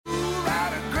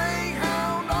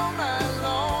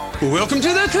Welcome to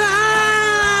The Climb!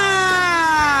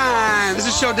 This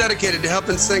is a show dedicated to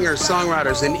helping singers,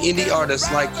 songwriters, and indie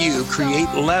artists like you create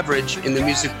leverage in the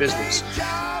music business.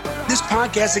 This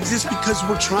podcast exists because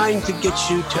we're trying to get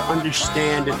you to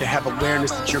understand and to have awareness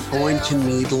that you're going to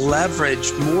need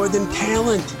leverage more than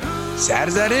talent. Sad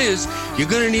as that is, you're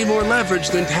going to need more leverage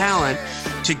than talent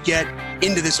to get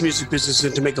into this music business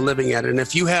and to make a living at it. And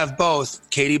if you have both,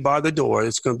 Katie, bar the door.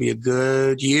 It's going to be a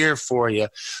good year for you.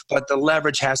 But the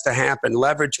leverage has to happen.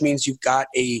 Leverage means you've got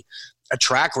a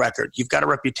track record. You've got a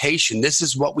reputation. This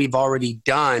is what we've already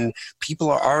done. People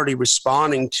are already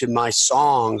responding to my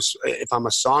songs, if I'm a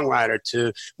songwriter,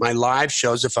 to my live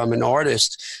shows, if I'm an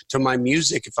artist, to my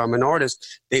music, if I'm an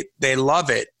artist. They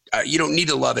love it. You don't need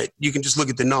to love it. You can just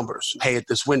look at the numbers, pay at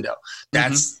this window.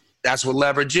 That's what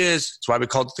leverage is. That's why we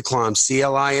call it The Climb,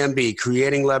 CLIMB,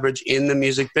 creating leverage in the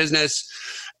music business.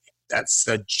 That's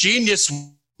the genius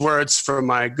words from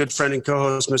my good friend and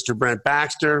co-host, Mr. Brent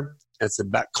Baxter. That's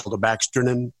called a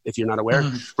Baxternym, if you're not aware.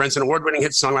 Brent's an award-winning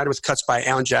hit songwriter with cuts by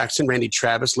Alan Jackson, Randy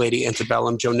Travis, Lady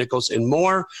Antebellum, Joe Nichols, and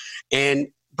more. And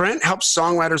Brent helps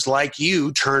songwriters like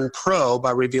you turn pro by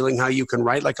revealing how you can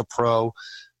write like a pro,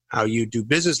 how you do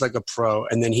business like a pro,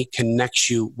 and then he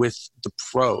connects you with the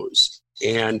pros.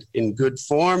 And in good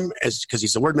form, because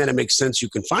he's a word man, it makes sense. You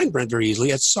can find Brent very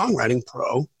easily at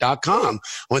songwritingpro.com.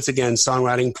 Once again,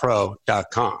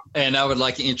 songwritingpro.com. And I would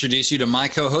like to introduce you to my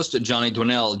co-host, Johnny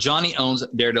Dwinell. Johnny owns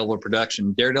Daredevil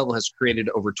Production. Daredevil has created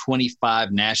over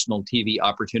 25 national TV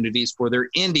opportunities for their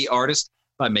indie artists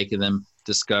by making them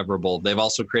discoverable. They've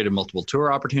also created multiple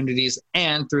tour opportunities,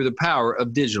 and through the power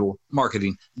of digital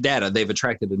marketing data, they've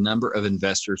attracted a number of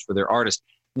investors for their artists.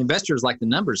 Investors like the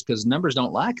numbers because numbers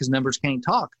don't lie because numbers can't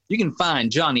talk. You can find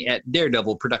Johnny at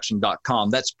daredevilproduction.com.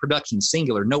 That's production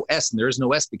singular, no S, and there is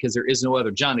no S because there is no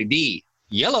other Johnny D.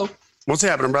 Yellow. What's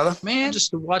happening, brother? Man,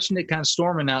 just watching it kind of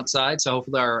storming outside, so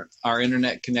hopefully our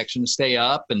internet connection will stay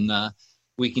up and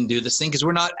we can do this thing because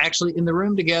we're not actually in the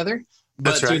room together,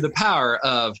 but through the power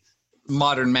of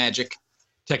modern magic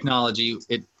technology,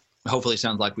 it hopefully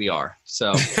sounds like we are.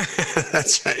 So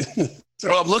that's right.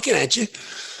 So I'm looking at you.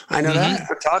 I know that.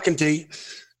 I'm talking to you.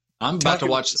 I'm about to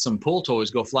watch some pool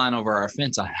toys go flying over our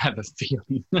fence. I have a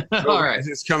feeling. All right.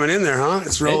 It's coming in there, huh?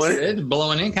 It's rolling. It's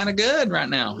blowing in kind of good right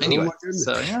now. Anyway,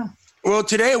 so yeah. Well,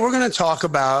 today we're going to talk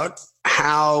about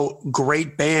how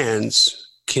great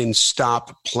bands can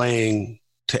stop playing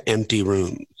to empty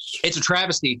rooms. It's a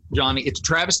travesty, Johnny. It's a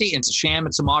travesty. It's a sham.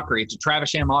 It's a mockery. It's a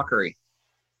Travis sham mockery.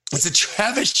 It's a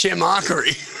Travis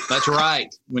mockery. That's right.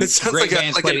 When it sounds like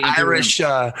an Irish,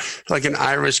 like an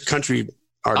Irish country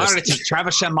artist. Oh, it's a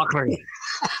Travis mockery.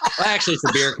 Well, actually, it's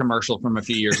a beer commercial from a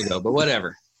few years ago, but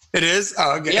whatever. It is?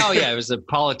 Oh, okay. Yeah, it was a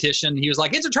politician. He was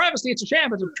like, it's a travesty. It's a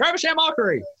sham. It's a Travis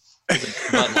mockery. It's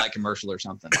a Bud Light commercial or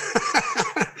something.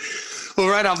 Well,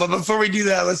 right on. But before we do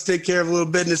that, let's take care of a little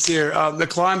business here. The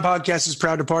Climb Podcast is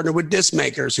proud to partner with disc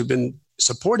makers who've been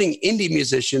supporting indie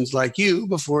musicians like you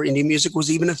before indie music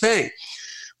was even a thing.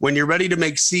 When you're ready to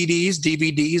make CDs,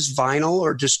 DVDs, vinyl,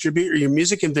 or distribute your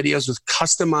music and videos with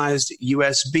customized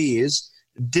USBs,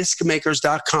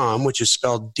 discmakers.com, which is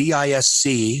spelled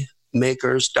D-I-S-C,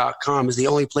 makers.com, is the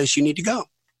only place you need to go.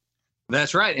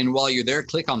 That's right. And while you're there,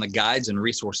 click on the Guides and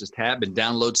Resources tab and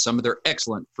download some of their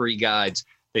excellent free guides.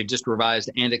 They've just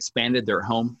revised and expanded their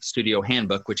home studio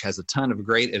handbook, which has a ton of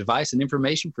great advice and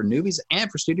information for newbies and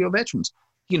for studio veterans.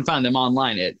 You can find them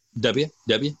online at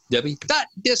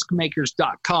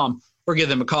www.discmakers.com or give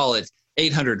them a call at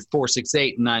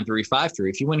 800-468-9353.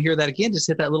 If you want to hear that again, just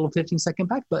hit that little 15-second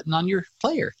back button on your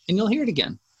player, and you'll hear it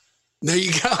again. There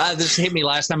you go. This hit me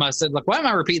last time. I said, look, why am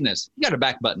I repeating this? You got a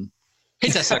back button.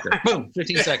 Hit that sucker. Boom,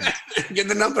 15 seconds. Get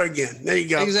the number again. There you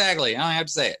go. Exactly. I don't have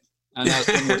to say it. I know I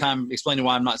spend more time explaining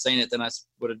why I'm not saying it than I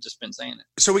would have just been saying it.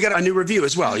 So we got a new review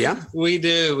as well, yeah? We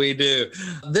do.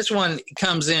 This one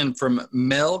comes in from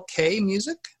Mel K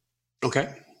Music.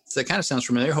 Okay. So it kind of sounds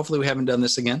familiar. Hopefully we haven't done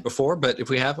this again before, but if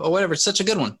we have, whatever, it's such a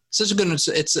good one. Such a good one.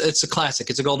 It's a classic.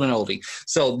 It's a golden oldie.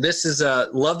 So this is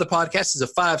love the podcast. It's a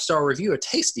 5-star review, a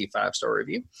tasty 5-star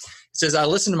review. It says, I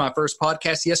listened to my first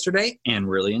podcast yesterday and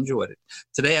really enjoyed it.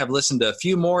 Today I've listened to a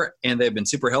few more and they've been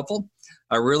super helpful.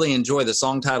 I really enjoy the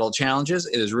song title challenges.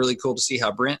 It is really cool to see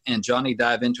how Brent and Johnny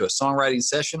dive into a songwriting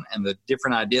session and the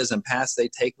different ideas and paths they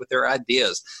take with their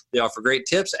ideas. They offer great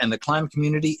tips and the Climb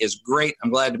community is great.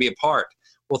 I'm glad to be a part.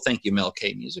 Well, thank you, Mel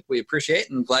K Music. We appreciate it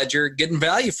and glad you're getting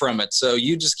value from it. So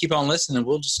you just keep on listening and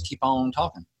we'll just keep on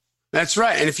talking. That's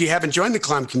right. And if you haven't joined the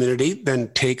Climb community, then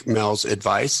take Mel's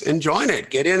advice and join it.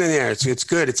 Get in there. It's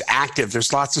good. It's active.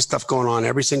 There's lots of stuff going on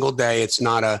every single day. It's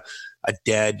not a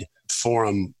dead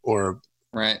forum or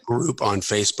group on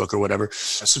Facebook or whatever.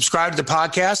 Subscribe to the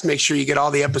podcast. Make sure you get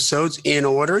all the episodes in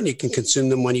order and you can consume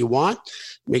them when you want.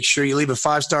 Make sure you leave a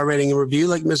 5-star rating and review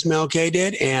like Miss Mel K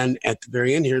did. And at the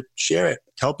very end here, share it.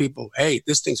 Tell people, hey,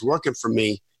 this thing's working for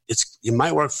me. It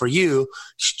might work for you.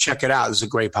 Check it out. This is a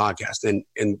great podcast.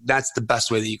 And that's the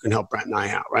best way that you can help Brent and I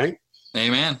out, right?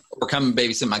 Amen. Or come and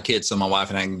babysit my kids so my wife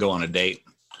and I can go on a date.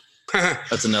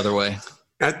 That's another way.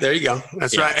 There you go.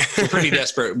 That's right. We're pretty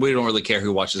desperate. We don't really care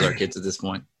who watches our kids at this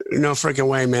point. No freaking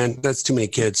way, man. That's too many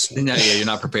kids. No, yeah, you're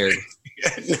not prepared.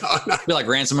 No. Be like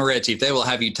Ransom or Red Chief. They will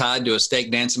have you tied to a stake,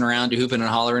 dancing around, hooping and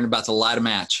hollering, about to light a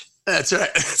match. That's right.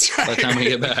 That's right. By the time we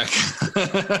get back.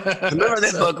 Remember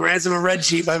that book, Ransom and Red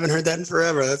Chief? I haven't heard that in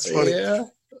forever. That's funny.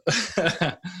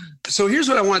 Yeah. So here's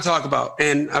what I want to talk about.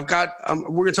 And I've got,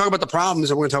 we're going to talk about the problems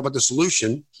and we're going to talk about the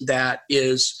solution that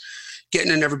is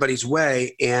getting in everybody's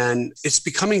way. And it's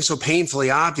becoming so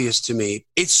painfully obvious to me.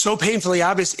 It's so painfully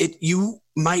obvious. You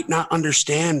might not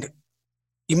understand.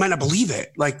 You might not believe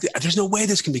it. Like, there's no way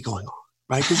this can be going on,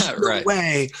 right? There's no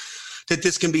way that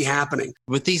this can be happening.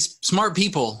 With these smart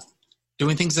people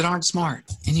doing things that aren't smart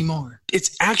anymore.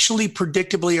 It's actually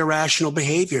predictably irrational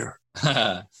behavior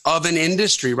of an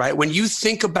industry, right? When you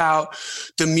think about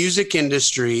the music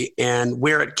industry and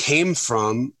where it came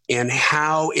from and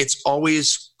how it's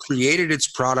always created its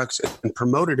products and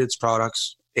promoted its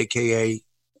products, AKA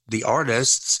the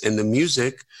artists and the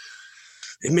music,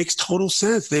 it makes total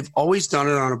sense. They've always done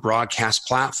it on a broadcast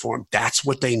platform. That's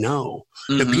what they know.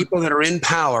 Mm-hmm. The people that are in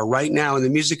power right now in the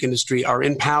music industry are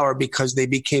in power because they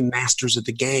became masters of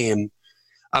the game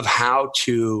of how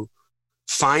to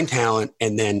find talent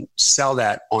and then sell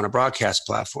that on a broadcast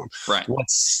platform. Right. What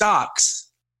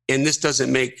sucks, and this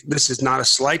is not a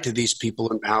slight to these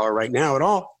people in power right now at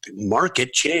all, the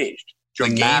market changed. The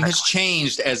game has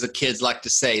changed, as the kids like to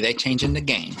say. They change in the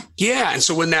game. Yeah, and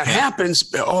so when that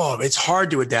happens, it's hard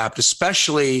to adapt,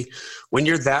 especially when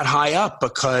you're that high up,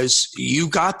 because you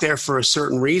got there for a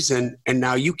certain reason, and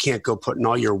now you can't go putting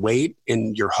all your weight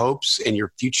and your hopes and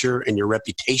your future and your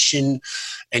reputation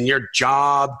and your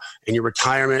job and your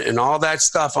retirement and all that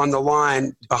stuff on the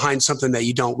line behind something that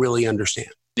you don't really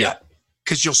understand. Yeah.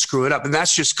 Because you'll screw it up. And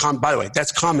that's just, by the way,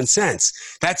 that's common sense.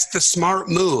 That's the smart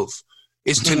move.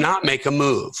 Is to not make a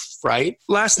move, right?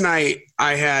 Last night,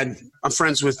 I'm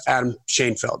friends with Adam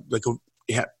Schoenfeld.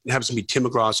 He happens to be Tim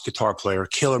McGraw's guitar player,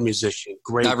 killer musician,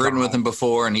 great. I've written with him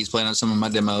before, and he's playing on some of my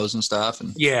demos and stuff.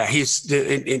 And yeah, he's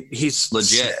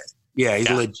legit. Yeah,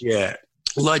 he's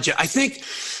legit. I think,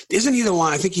 isn't he the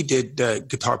one? I think he did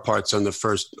guitar parts on the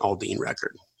first Aldine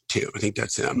record too. I think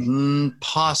that's him.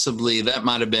 Possibly. That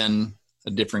might have been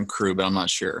a different crew, but I'm not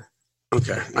sure.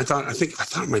 Okay. I thought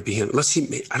it might be him.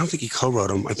 I don't think he co-wrote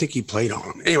them. I think he played on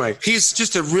them. Anyway, he's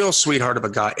just a real sweetheart of a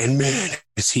guy. And man,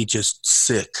 is he just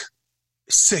sick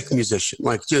musician,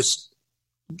 like just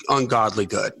ungodly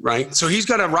good, right? So he's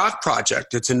got a rock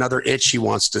project. It's another itch he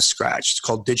wants to scratch. It's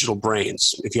called Digital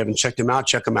Brains. If you haven't checked them out,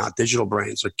 check them out. Digital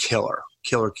Brains are killer.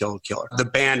 The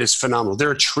band is phenomenal.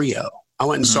 They're a trio. I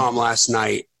went and saw them last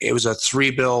night. It was a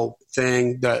 3-bill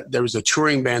thing. There was a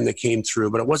touring band that came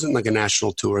through, but it wasn't like a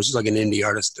national tour. It was like an indie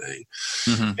artist thing.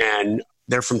 Mm-hmm. And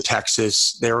they're from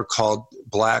Texas. They were called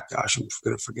I'm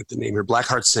going to forget the name here.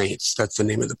 Blackheart Saints. That's the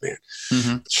name of the band.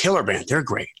 Mm-hmm. Killer band. They're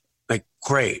great.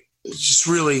 Great. It's just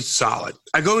really solid.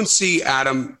 I go and see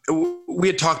Adam. We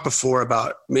had talked before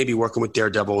about maybe working with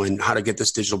Daredevil and how to get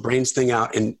this Digital Brains thing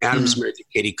out. And Adam's married to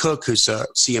Katie Cook, who's a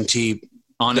CMT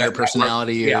on-air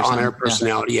personality. Yeah, on-air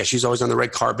personality. Yeah, she's always on the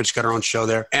red carpet. She's got her own show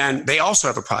there. And they also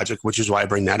have a project, which is why I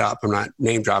bring that up. I'm not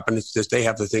name dropping. It's just they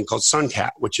have the thing called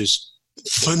Suncat, which is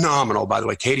phenomenal, by the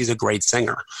way. Katie's a great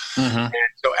singer. Mm-hmm. And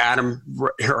so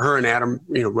her and Adam,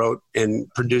 wrote and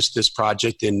produced this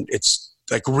project. And it's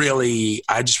like really,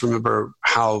 I just remember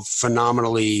how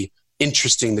phenomenally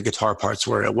interesting the guitar parts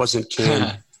were. It wasn't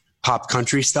canned pop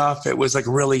country stuff. It was like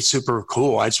really super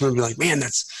cool. I just remember man,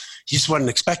 you just wasn't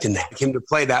expecting him to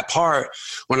play that part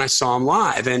when I saw him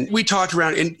live. And we talked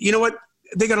around, and you know what?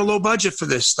 They got a low budget for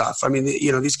this stuff. I mean,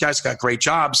 these guys got great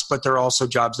jobs, but they're also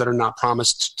jobs that are not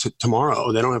promised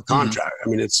tomorrow. They don't have contract. Mm-hmm.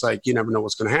 I mean, it's like, you never know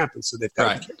what's going to happen. So they've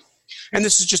got to. And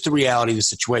this is just the reality of the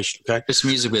situation. Okay. It's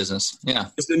music business. Yeah.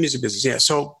 It's the music business. Yeah.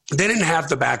 So they didn't have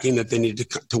the backing that they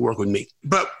needed to work with me,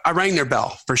 but I rang their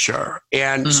bell for sure.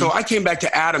 And so I came back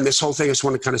to Adam. This whole thing I just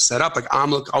want to kind of set up. Like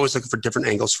I'm always looking for different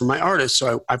angles for my artists.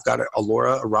 So I've got a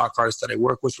Laura, a rock artist that I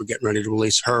work with. We're getting ready to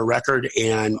release her record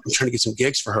and I'm trying to get some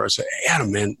gigs for her. So hey,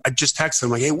 Adam, man, I just texted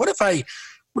him like, hey, what if I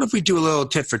what if we do a little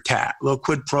tit for tat, a little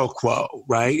quid pro quo,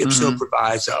 right? Ipso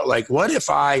proviso. Like, what if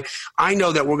I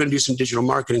know that we're going to do some digital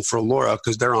marketing for Allura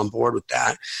because they're on board with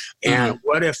that. And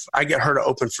what if I get her to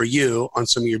open for you on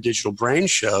some of your Digital Brain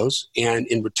shows, and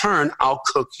in return, I'll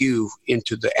cook you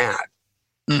into the ad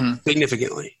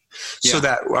significantly, so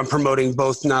that I'm promoting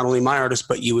both not only my artists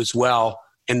but you as well.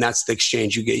 And that's the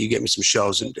exchange you get. You get me some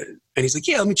shows, and he's like,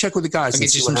 yeah, let me check with the guys. I'll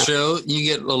get you some shows. You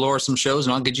get Allura some shows,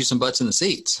 and I'll get you some butts in the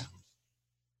seats.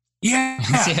 Yeah,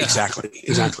 exactly.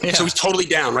 Yeah. So he's totally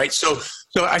down, right? So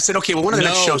I said, okay, well, one of the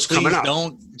next shows coming up.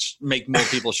 Don't make more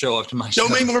people show up to my show.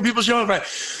 Don't make more people show up, right?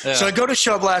 Yeah. So I go to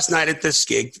show up last night at this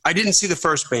gig. I didn't see the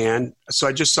first band, so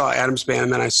I just saw Adam's band,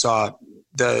 and then I saw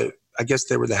I guess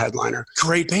they were the headliner.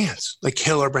 Great bands, like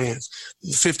killer bands.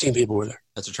 15 people were there.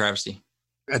 That's a travesty.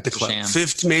 At the club.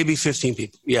 15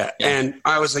 people. Yeah. And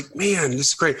I was like, man, this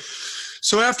is great.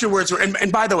 So afterwards,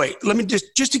 and by the way, let me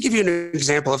just to give you an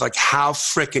example of like how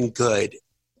freaking good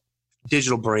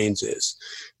Digital Brains is.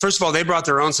 First of all, they brought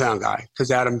their own sound guy because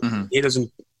Adam, he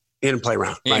didn't play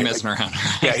around. He ain't messing around.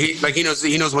 Yeah,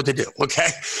 he knows what to do. Okay.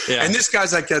 Yeah. And this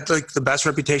guy's like the best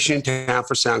reputation in town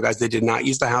for sound guys. They did not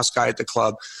use the house guy at the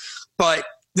club, but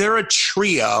they're a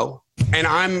trio. And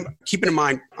I'm keeping in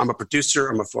mind, I'm a producer.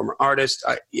 I'm a former artist.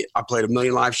 I played a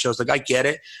million live shows. Like, I get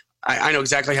it. I know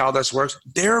exactly how this works.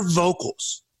 Their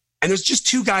vocals, and there's just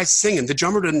two guys singing. The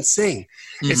drummer didn't sing.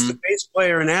 It's the bass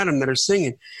player and Adam that are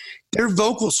singing. Their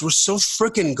vocals were so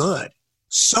freaking good.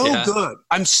 So good.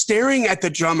 I'm staring at the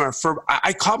drummer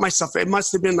I caught myself. It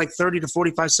must have been like 30 to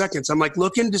 45 seconds. I'm like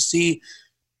looking to see,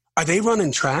 are they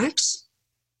running tracks?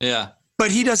 Yeah. But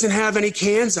he doesn't have any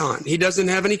cans on. He doesn't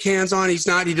have any cans on. He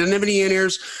doesn't have any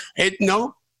in-ears.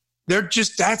 No,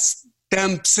 that's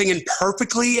them singing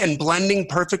perfectly and blending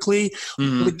perfectly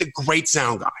with the great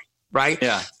sound guy, right?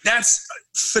 Yeah. That's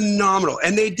phenomenal.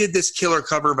 And they did this killer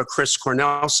cover of a Chris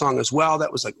Cornell song as well.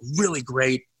 That was like really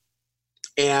great.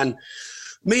 And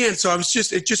man, so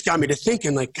it just got me to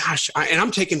thinking like, gosh, and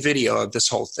I'm taking video of this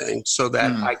whole thing so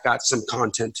that I got some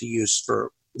content to use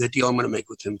for the deal I'm going to make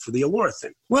with him for the Allura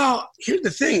thing. Well, here's the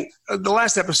thing. The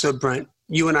last episode, Brent,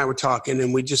 you and I were talking,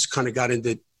 and we just kind of got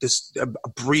into this a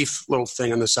brief little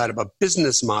thing on the side about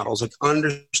business models, like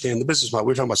understand the business model.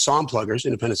 We were talking about song pluggers,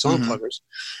 independent song pluggers,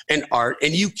 and art.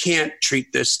 And you can't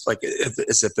treat this like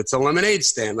as if it's a lemonade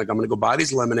stand. Like, I'm going to go buy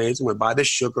these lemonades. I'm going to buy this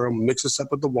sugar. I'm going to mix this up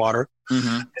with the water. And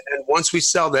then once we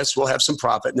sell this, we'll have some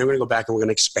profit. And then we're going to go back and we're going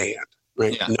to expand.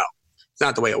 Right? Yeah. No, it's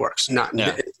not the way it works.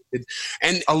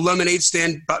 And a lemonade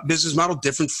stand business model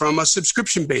different from a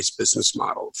subscription-based business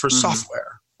model for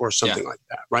software or something like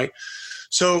that, right?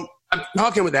 So I'm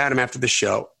talking with Adam after the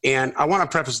show, and I want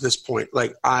to preface this point.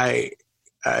 Like, I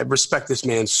respect this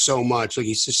man so much. Like,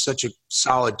 he's just such a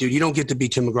solid dude. You don't get to be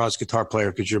Tim McGraw's guitar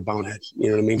player because you're a bonehead. You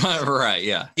know what I mean? Right,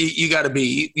 yeah. You got to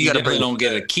be. You definitely don't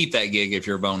get to keep that gig if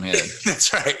you're a bonehead.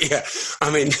 That's right, yeah.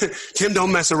 I mean, Tim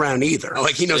don't mess around either.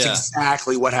 Like, he knows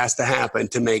exactly what has to happen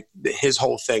to make his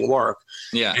whole thing work.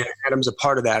 Yeah. And Adam's a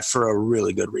part of that for a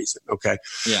really good reason, okay?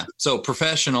 Yeah. So,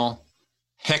 professional,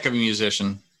 heck of a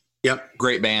musician. Yep.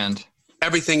 Great band.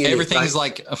 Everything is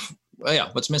like,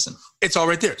 what's missing? It's all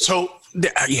right there. So,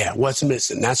 what's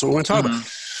missing? That's what we're going to talk about.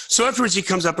 So afterwards, he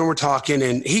comes up and we're talking,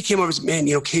 and he came over and said, man,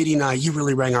 Katie and I, you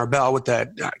really rang our bell with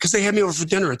that. Because they had me over for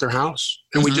dinner at their house.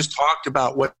 And we just talked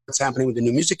about what's happening with the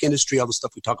new music industry, all the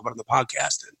stuff we talk about on the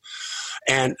podcast.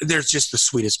 And they're just the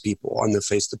sweetest people on the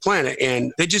face of the planet.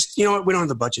 And they just, we don't have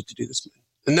the budget to do this.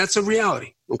 And that's a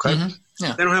reality, okay?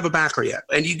 Yeah. They don't have a backer yet.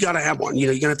 And you got to have one. You're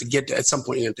going to have to get to, at some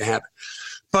point, you have to have it.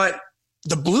 But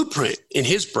the blueprint in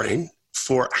his brain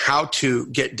for how to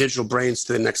get Digital Brains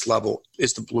to the next level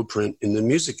is the blueprint in the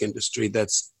music industry.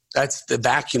 That's the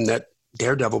vacuum that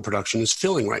Daredevil production is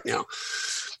filling right now.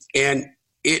 And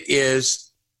it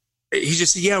is, he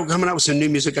just said, we're coming out with some new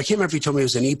music. I can't remember if he told me it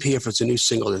was an EP or if it's a new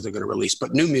single that they're going to release,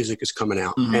 but new music is coming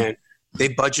out. And they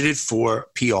budgeted for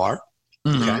PR.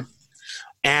 Okay.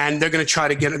 And they're going to try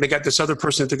to get it. They got this other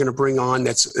person that they're going to bring on.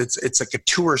 It's like a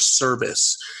tour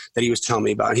service that he was telling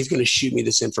me about. And he's going to shoot me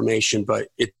this information, but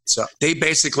it's they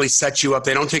basically set you up.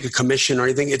 They don't take a commission or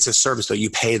anything. It's a service though.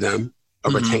 You pay them a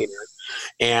retainer,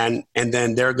 and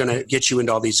then they're going to get you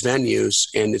into all these venues,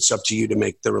 and it's up to you to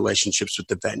make the relationships with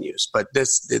the venues. But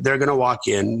they're going to walk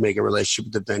in, make a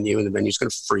relationship with the venue, and the venue's going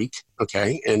to freak.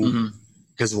 Okay, and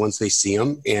because once they see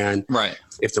them, and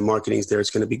if the marketing's there, it's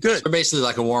going to be good. So basically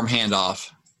like a warm handoff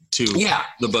to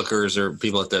the bookers or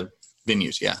people at the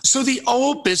venues. Yeah. So the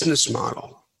old business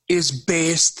model is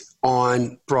based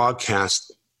on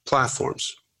broadcast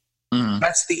platforms.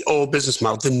 That's the old business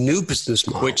model. The new business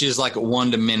model, which is like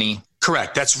one to many.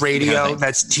 Correct. That's radio.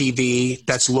 That's TV.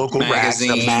 That's local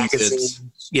magazines.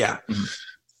 Yeah.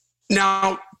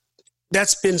 Now,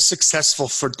 that's been successful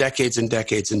for decades and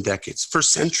decades and decades, for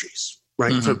centuries,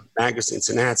 right? Mm-hmm. For magazines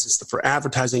and ads and stuff, for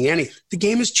advertising, anything. The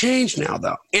game has changed now,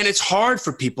 though. And it's hard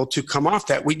for people to come off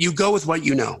that. You go with what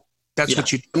you know. That's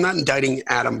what I'm not indicting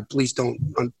Adam. Please don't.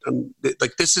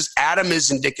 Adam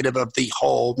is indicative of the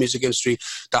whole music industry.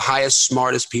 The highest,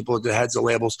 smartest people at the heads of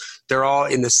labels, they're all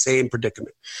in the same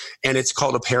predicament. And it's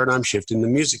called a paradigm shift in the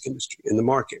music industry, in the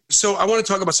market. So I want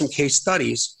to talk about some case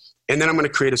studies, and then I'm going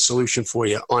to create a solution for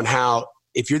you on how,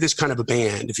 if you're this kind of a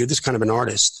band, if you're this kind of an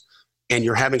artist, and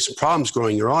you're having some problems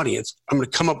growing your audience, I'm going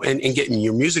to come up and getting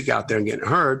your music out there and getting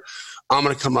heard. I'm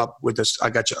going to come up with this. I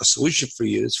got you a solution for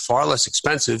you. It's far less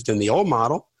expensive than the old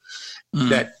model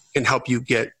that can help you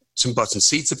get some butts and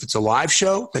seats if it's a live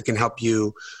show, that can help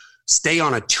you stay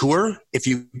on a tour if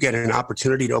you get an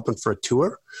opportunity to open for a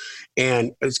tour.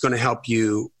 And it's going to help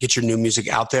you get your new music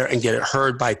out there and get it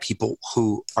heard by people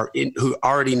who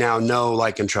already now know,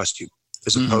 like, and trust you,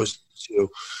 as opposed to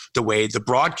the way the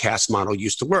broadcast model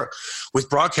used to work. With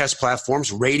broadcast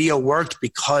platforms, radio worked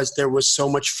because there was so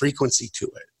much frequency to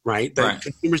it, right? That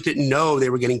consumers didn't know they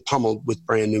were getting pummeled with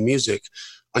brand new music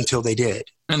until they did.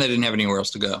 And they didn't have anywhere else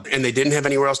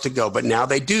to go. But now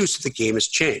they do, so the game has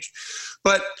changed.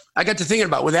 But I got to thinking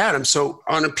about with Adam. So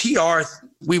on a PR,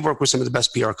 we work with some of the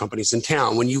best PR companies in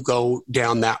town. When you go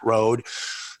down that road,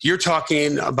 you're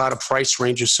talking about a price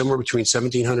range of somewhere between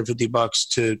 $1,750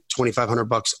 to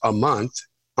 $2,500 a month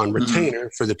on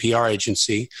retainer for the PR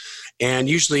agency, and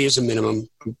usually is a minimum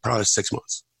probably 6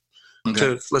 months.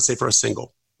 To, let's say, for a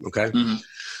single. Okay.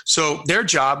 So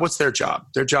what's their job?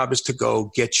 Their job is to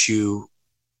go get you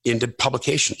into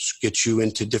publications, get you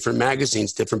into different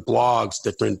magazines, different blogs,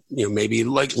 different, maybe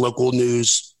like local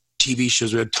news, TV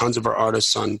shows. We have tons of our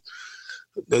artists on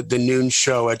the noon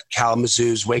show at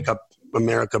Kalamazoo's Wake Up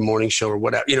America morning show or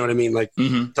whatever. You know what I mean? Like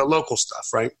the local stuff,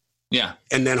 right? Yeah.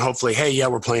 And then hopefully, hey,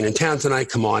 we're playing in town tonight.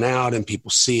 Come on out, and people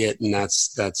see it. And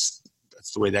that's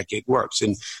the way that gig works.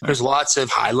 And there's lots of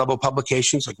high level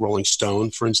publications like Rolling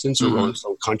Stone, for instance, or Rolling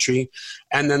Stone Country.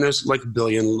 And then there's like a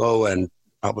billion low end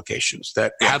publications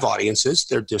that have audiences.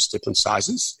 They're just different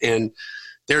sizes, and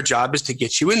their job is to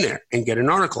get you in there and get an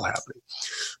article happening.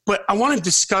 But I want to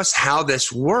discuss how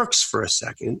this works for a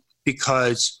second,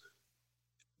 because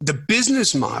the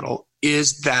business model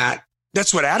is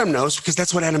that's what Adam knows, because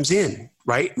that's what Adam's in,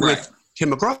 right? With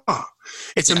Tim McGraw.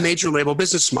 It's a major label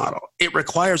business model. It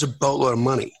requires a boatload of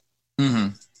money.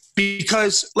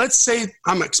 Because let's say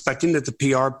I'm expecting that the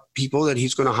PR people that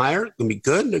he's going to hire are going to be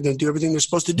good. They're going to do everything they're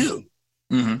supposed to do.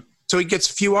 So he gets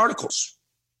a few articles.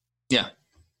 Yeah.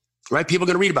 Right? People are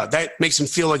going to read about it. That makes him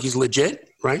feel like he's legit,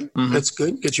 right? That's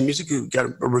good. Get your music. You got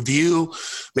a review.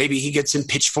 Maybe he gets in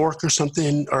Pitchfork or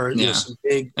something, or some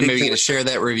big and maybe you get to share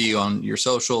that review on your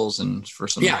socials and for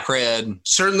some cred.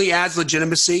 Certainly adds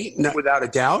legitimacy, without a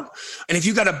doubt. And if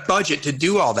you got a budget to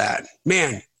do all that,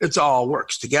 man, it's all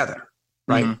works together,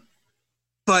 right?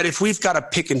 But if we've got to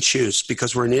pick and choose,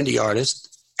 because we're an indie artist,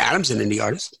 Adam's an indie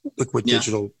artist, with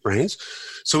Digital Brains,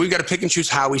 so we've got to pick and choose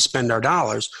how we spend our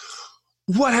dollars.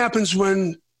 What happens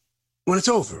when it's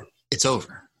over? It's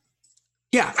over.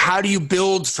 Yeah. How do you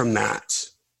build from that?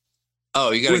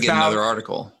 Oh, you got to get another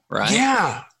article, right?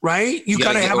 Yeah. Right. You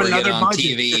got to have another on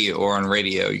budget. TV or on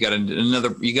radio. You got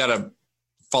to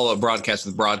follow a broadcast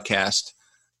with broadcast,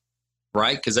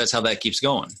 right? Because that's how that keeps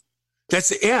going.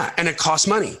 And it costs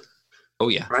money. Oh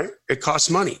yeah. Right. It costs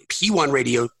money. P1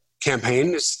 radio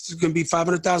campaign is going to be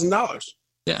 $500,000.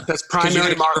 Yeah. That's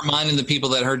primary marketing. Reminding the people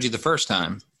that heard you the first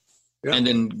time. Yep. And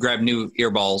then grab new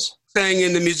earballs. Saying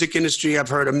in the music industry, I've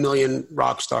heard a million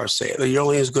rock stars say it. You're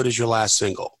only as good as your last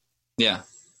single. Yeah.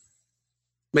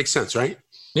 Makes sense, right?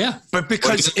 Yeah. But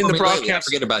because in the broadcast...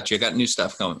 Forget about you. I got new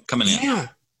stuff coming in. Yeah.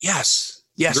 Yes.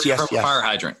 Fire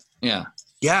hydrant. Yeah.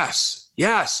 Yes.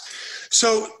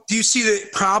 So do you see the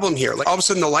problem here? Like all of a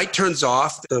sudden the light turns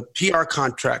off, the PR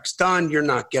contract's done, you're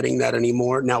not getting that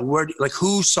anymore. Now,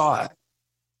 who saw it?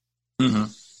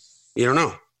 You don't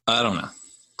know. I don't know.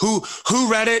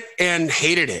 Who read it and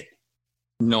hated it?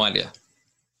 No idea.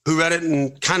 Who read it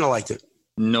and kind of liked it?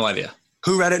 No idea.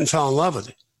 Who read it and fell in love with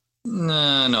it?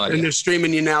 No idea. And they're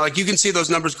streaming you now. Like you can see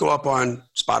those numbers go up on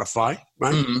Spotify,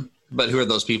 right? But who are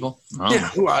those people?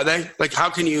 Who are they? Like how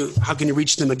can you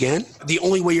reach them again? The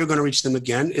only way you're going to reach them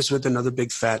again is with another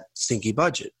big fat stinky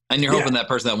budget. And you're hoping that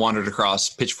person that wandered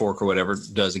across Pitchfork or whatever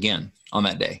does again on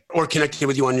that day. Or connected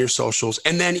with you on your socials.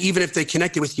 And then even if they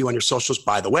connected with you on your socials,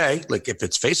 by the way, like if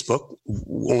it's Facebook,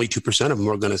 only 2% of them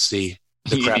are going to see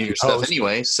the crappy your stuff post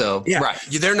anyway. So right,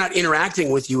 they're not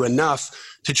interacting with you enough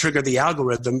to trigger the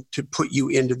algorithm to put you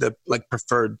into the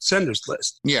preferred senders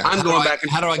list. Yeah, I'm going back.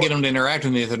 How do I get them to interact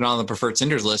with me if they're not on the preferred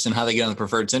senders list, and how they get on the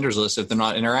preferred senders list if they're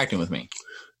not interacting with me?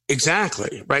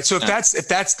 Exactly. Right. So if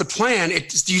that's the plan,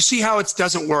 do you see how it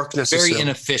doesn't work necessarily? Very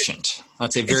inefficient.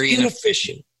 I'd say very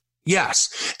inefficient.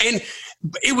 Yes. And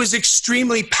it was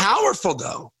extremely powerful,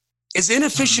 though. As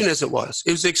inefficient as it was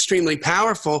extremely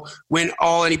powerful when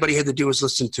all anybody had to do was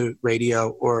listen to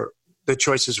radio, or the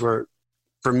choices were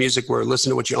for music were listen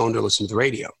to what you owned or listen to the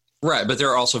radio. Right. But there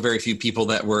are also very few people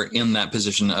that were in that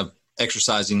position of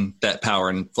exercising that power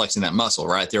and flexing that muscle,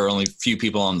 right? There are only few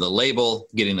people on the label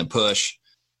getting a push.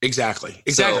 Exactly.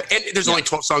 So, and there's only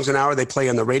 12 songs an hour they play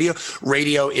on the radio.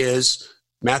 Radio is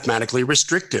mathematically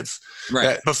restrictive.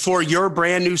 Right. Before your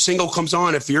brand new single comes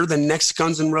on, if you're the next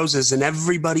Guns N' Roses and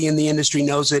everybody in the industry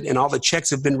knows it and all the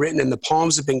checks have been written and the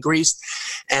palms have been greased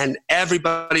and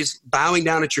everybody's bowing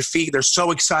down at your feet, they're so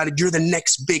excited, you're the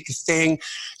next big thing,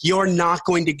 you're not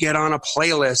going to get on a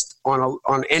playlist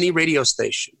on any radio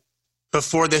station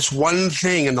before this one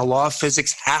thing in the law of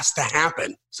physics has to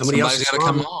happen. Somebody's got to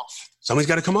come off. Somebody's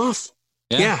got to come off.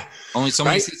 Yeah. Only so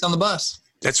many seats on the bus.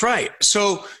 That's right.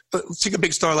 So let's take a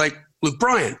big star like Luke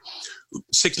Bryan,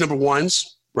 6 number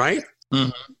ones, right? Mm-hmm.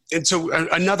 And so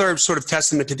another sort of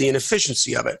testament to the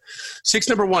inefficiency of it. 6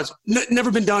 number ones,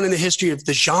 never been done in the history of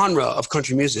the genre of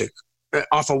country music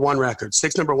off of one record.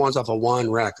 6 number ones off of one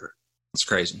record. That's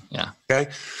crazy. Yeah.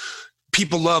 Okay.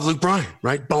 People love Luke Bryan,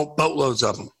 right? Boatloads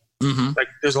of them. Mm-hmm. Like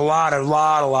there's a lot of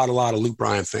Luke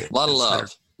Bryan fans. A lot of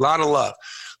love. A lot of love.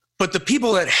 But the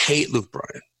people that hate Luke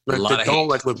Bryan, that don't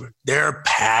like Luke Bryan, they're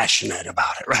passionate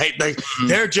about it, right?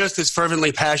 They're just as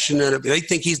fervently passionate. They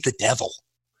think he's the devil.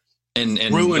 And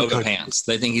yoga pants.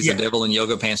 They think he's the devil in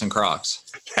yoga pants and Crocs.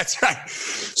 That's right.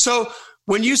 So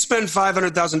when you spend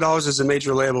 $500,000 as a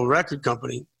major label record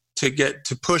company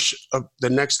to push the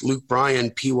next Luke Bryan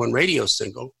P1 radio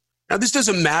single, now this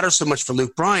doesn't matter so much for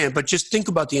Luke Bryan, but just think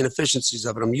about the inefficiencies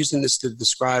of it. I'm using this to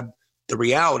describe the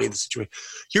reality of the situation.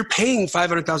 You're paying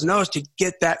 $500,000 to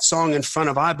get that song in front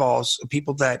of eyeballs of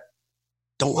people that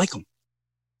don't like them,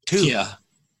 too. Yeah.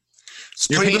 It's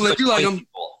plenty people that do like them.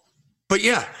 But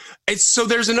yeah, so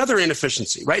there's another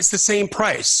inefficiency, right? It's the same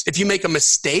price. If you make a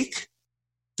mistake,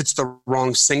 if it's the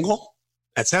wrong single,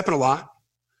 that's happened a lot.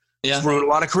 Yeah. It's ruined a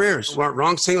lot of careers.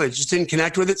 Wrong single, it just didn't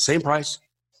connect with it, same price.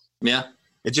 Yeah.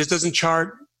 It just doesn't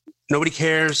chart. Nobody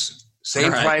cares.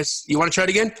 Same price. You want to try it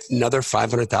again? Another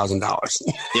 $500,000.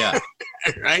 Yeah.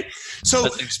 Right? So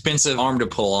that's an expensive arm to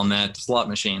pull on that slot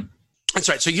machine. That's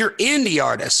right. So you're indie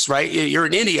artists, right? You're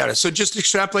an indie artist. So just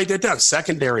extrapolate that down.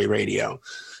 Secondary radio.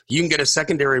 You can get a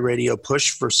secondary radio push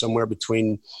for somewhere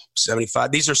between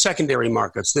 75. These are secondary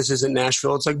markets. This isn't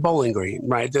Nashville. It's like Bowling Green,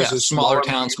 right? There's a smaller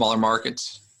towns, smaller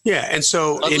markets. Yeah. And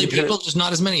so lovely people, just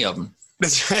not as many of them.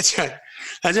 That's right.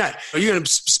 That's right. You're going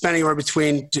to spend anywhere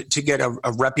between to get a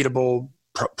reputable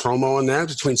promo on that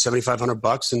between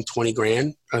 $7,500 and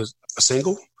 $20,000 a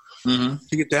single to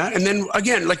get that. And then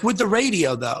again, like with the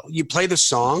radio though, you play the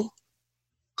song.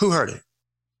 Who heard it?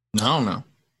 I don't know.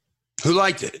 Who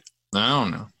liked it? I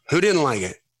don't know. Who didn't like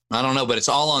it? I don't know, but it's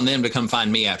all on them to come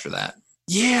find me after that.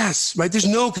 Yes, right. There's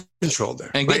no control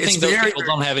there. And good thing those people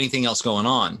don't have anything else going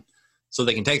on. So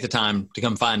they can take the time to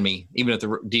come find me, even if the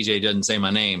DJ doesn't say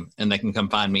my name, and they can come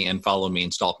find me and follow me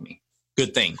and stalk me.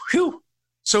 Good thing. Whew.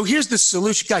 So here's the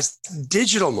solution, guys.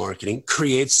 Digital marketing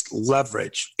creates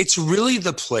leverage. It's really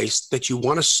the place that you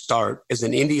want to start as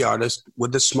an indie artist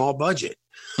with a small budget.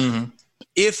 Mm-hmm.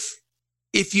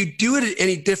 If you do it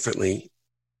any differently,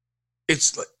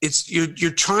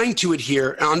 you're trying to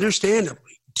adhere, understandably,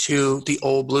 to the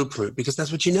old blueprint because that's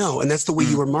what you know and that's the way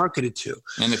you were marketed to.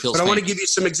 And it feels but I want to give you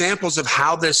some examples of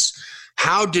how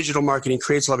digital marketing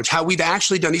creates leverage, how we've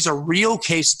actually done. These are real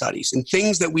case studies and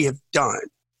things that we have done,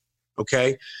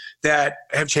 okay, that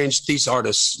have changed these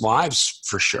artists' lives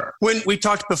for sure. When we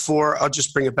talked before, I'll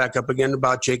just bring it back up again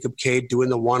about Jacob Cade doing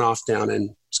the one-off down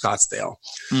in Scottsdale.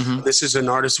 Mm-hmm. This is an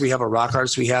artist we have, a rock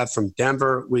artist we have from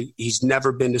Denver. He's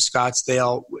never been to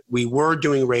Scottsdale. We were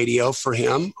doing radio for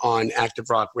him on Active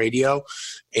Rock Radio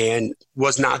and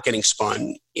was not getting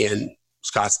spun in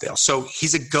Scottsdale. So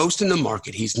he's a ghost in the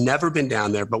market. He's never been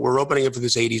down there, but we're opening up for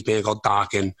this 80s band called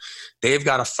Dokken. They've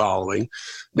got a following.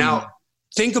 Now,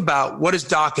 think about what is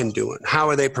Dokken doing? How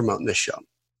are they promoting this show?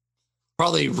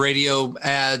 Probably radio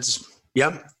ads.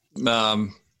 Yep.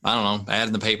 I don't know, ad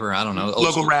in the paper. I don't know.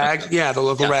 Local rag. Yeah, the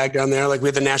local rag down there. Like we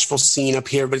have the Nashville scene up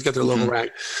here, but it's got their local rag.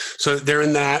 So they're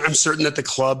in that. I'm certain that the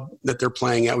club that they're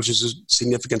playing at, which is a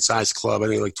significant size club, I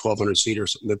think like 1,200 seat or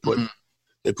something,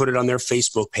 they put it on their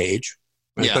Facebook page.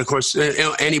 Right? Yeah. But of course,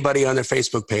 anybody on their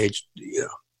Facebook page,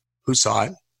 who saw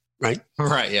it, right?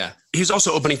 Right. Yeah. He's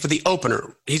also opening for the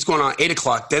opener. He's going on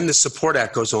 8:00. Then the support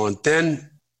act goes on. Then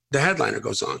the headliner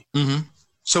goes on. Mm-hmm.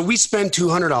 So we spend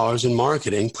 $200 in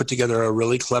marketing, put together a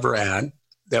really clever ad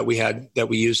that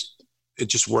we used. It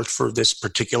just worked for this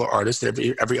particular artist.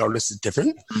 Every artist is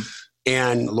different. Mm-hmm.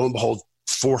 And lo and behold,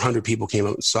 400 people came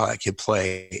out and saw that kid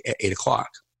play at 8:00,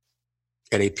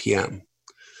 at 8 p.m.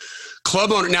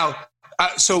 Club owner. Now,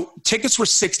 so tickets were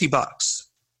 $60.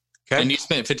 Okay. And you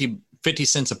spent 50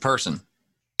 cents a person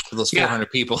for those 400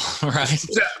 people, right?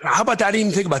 How about that? I didn't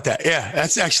even think about that. Yeah,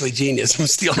 that's actually genius. I'm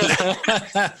stealing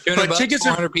that. But tickets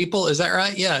 400 people, is that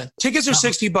right? Yeah. Tickets are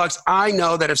 $60. I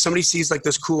know that if somebody sees like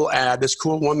this cool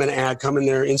 1-minute ad come in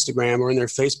their Instagram or in their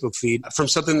Facebook feed from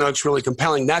something that looks really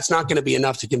compelling, that's not going to be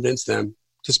enough to convince them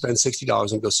to spend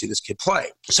 $60 and go see this kid play.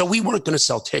 So we weren't going to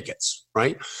sell tickets,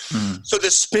 right? So the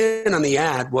spin on the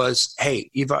ad was, hey,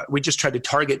 Eva, we just tried to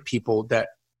target people that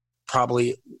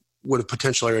probably would have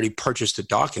potentially already purchased a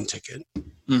Dokken ticket.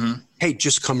 Mm-hmm. Hey,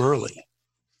 just come early.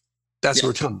 That's what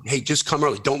we're telling them. Hey, just come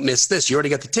early. Don't miss this. You already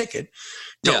got the ticket.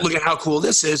 Don't look at how cool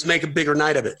this is. Make a bigger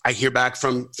night of it. I hear back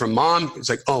from mom. It's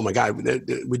like, oh my God,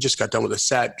 we just got done with a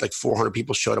set. Like 400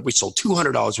 people showed up. We sold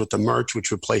 $200 worth of merch,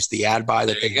 which replaced the ad buy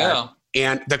that they had.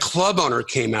 And the club owner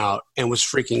came out and was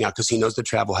freaking out because he knows the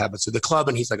travel habits of the club.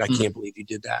 And he's like, I can't believe you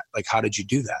did that. Like, how did you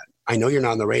do that? I know you're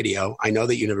not on the radio. I know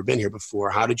that you've never been here before.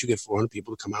 How did you get 400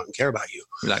 people to come out and care about you?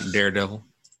 Like Daredevil.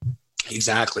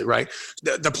 Exactly, right?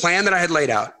 The plan that I had laid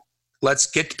out, let's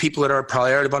get people that are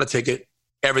probably already bought a ticket.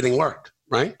 Everything worked,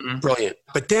 right? Mm-hmm. Brilliant.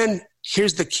 But then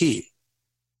here's the key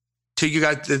to you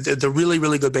guys, the really,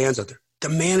 really good bands out there. The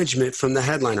management from the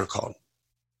headliner called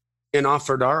and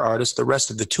offered our artists the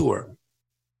rest of the tour.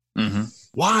 Mm-hmm.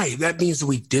 Why? That means that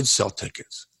we did sell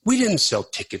tickets. We didn't sell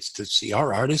tickets to see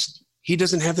our artist. He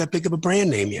doesn't have that big of a brand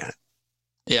name yet.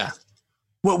 Yeah.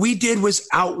 What we did was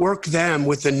outwork them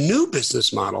with a new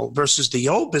business model versus the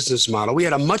old business model. We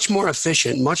had a much more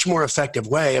efficient, much more effective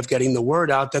way of getting the word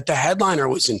out that the headliner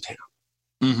was in town.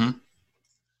 Mm-hmm.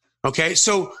 Okay,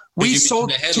 so we sold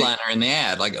the headliner in the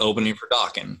ad, like opening for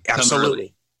Dokken.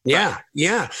 Absolutely. Yeah.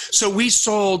 So we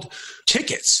sold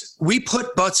tickets. We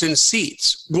put butts in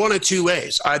seats one of two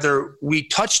ways. Either we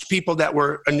touched people that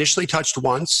were initially touched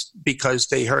once because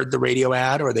they heard the radio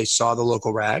ad or they saw the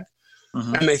local rag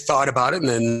and they thought about it and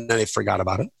then they forgot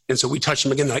about it. And so we touched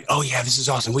them again. They're like, oh yeah, this is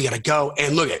awesome. We got to go.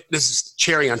 And look at this is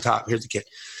cherry on top. Here's the kid.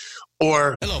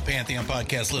 Or hello, Pantheon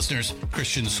podcast listeners.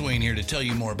 Christian Swain here to tell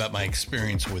you more about my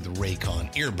experience with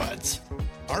Raycon earbuds.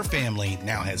 Our family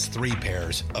now has 3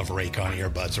 pairs of Raycon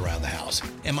earbuds around the house,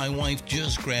 and my wife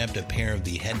just grabbed a pair of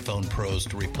the Headphone Pros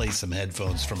to replace some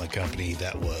headphones from a company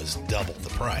that was double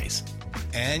the price.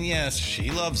 And yes,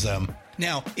 she loves them.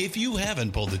 Now, if you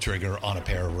haven't pulled the trigger on a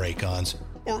pair of Raycons,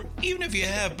 or even if you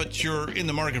have, but you're in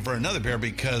the market for another pair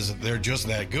because they're just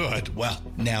that good, well,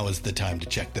 now is the time to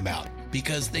check them out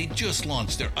because they just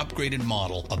launched their upgraded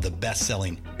model of the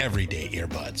best-selling everyday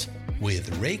earbuds.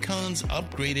 With Raycon's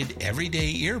upgraded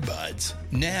everyday earbuds,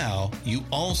 now you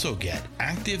also get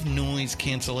active noise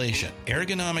cancellation,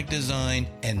 ergonomic design,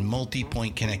 and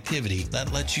multi-point connectivity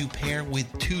that lets you pair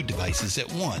with 2 devices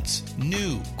at once.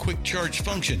 New quick charge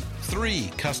function, 3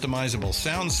 customizable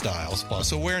sound styles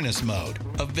plus awareness mode.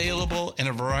 Available in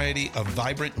a variety of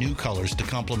vibrant new colors to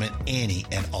complement any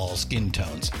and all skin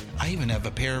tones. I even have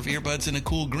a pair of earbuds in a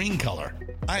cool green color.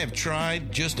 I have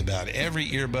tried just about every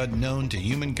earbud known to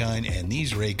humankind, and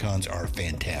these Raycons are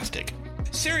fantastic.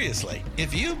 Seriously,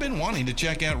 if you've been wanting to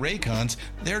check out Raycons,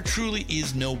 there truly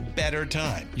is no better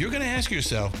time. You're going to ask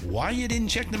yourself why you didn't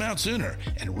check them out sooner,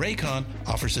 and Raycon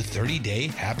offers a 30-day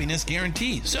happiness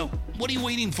guarantee. So what are you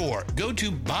waiting for? Go to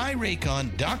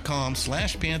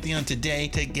buyraycon.com/Pantheon today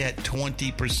to get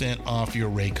 20% off your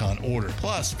Raycon order,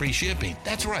 plus free shipping.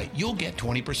 That's right, you'll get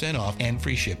 20% off and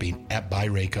free shipping at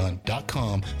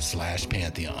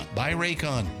buyraycon.com/Pantheon.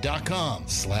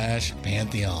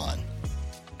 buyraycon.com/Pantheon.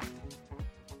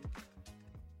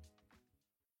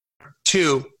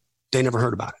 2, they never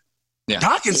heard about it. Yeah.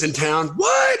 Dokken's in town.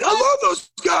 What? I love those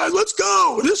guys. Let's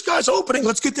go. This guy's opening.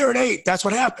 Let's get there at 8. That's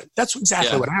what happened. That's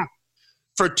exactly what happened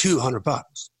for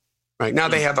 $200. Right now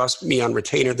they have me on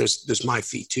retainer. There's my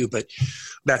fee too, but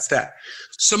that's that.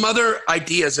 Some other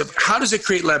ideas of how does it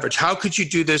create leverage? How could you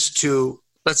do this to,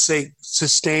 let's say,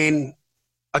 sustain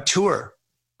a tour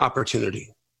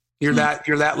opportunity? You're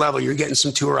that level. You're getting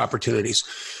some tour opportunities.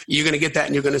 You're going to get that,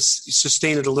 and you're going to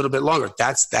sustain it a little bit longer.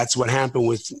 That's what happened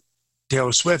with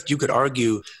Taylor Swift. You could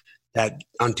argue that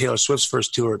on Taylor Swift's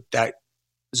first tour, that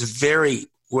was a very,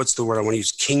 what's the word I want to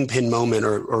use, kingpin moment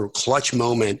or clutch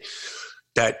moment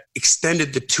that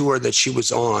extended the tour that she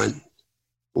was on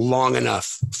long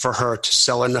enough for her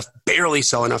to barely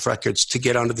sell enough records to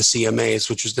get onto the CMAs,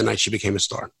 which was the night she became a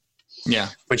star. Yeah.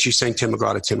 When she sang Tim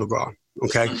McGraw to Tim McGraw.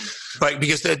 Okay. But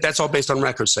because that's all based on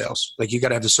record sales. Like you got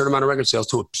to have a certain amount of record sales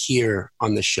to appear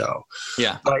on the show.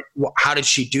 Yeah. But how did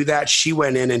she do that? She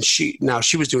went in and she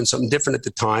was doing something different at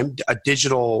the time. A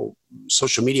digital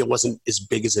social media wasn't as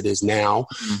big as it is now.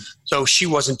 Mm-hmm. So she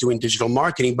wasn't doing digital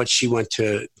marketing, but she went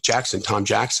to Tom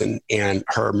Jackson, and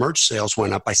her merch sales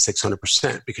went up by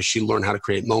 600% because she learned how to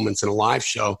create moments in a live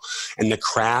show and the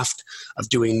craft of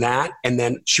doing that. And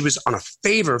then she was on a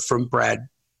favor from Brad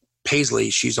Paisley.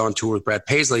 She's on tour with Brad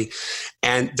Paisley,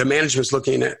 and the management's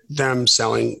looking at them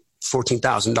selling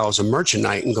 $14,000 of merch a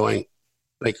night and going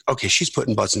like, okay, she's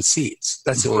putting butts in seats.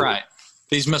 That's the only right.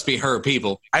 These must be her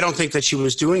people. I don't think that she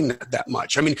was doing that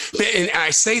much. I mean, and I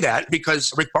say that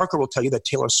because Rick Barker will tell you that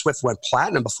Taylor Swift went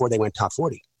platinum before they went top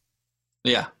 40.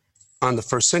 Yeah. On the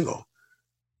first single.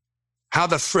 How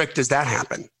the frick does that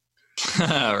happen?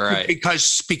 Right.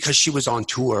 Because she was on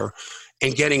tour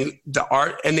and getting the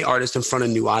art and the artist in front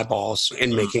of new eyeballs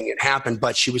and making it happen.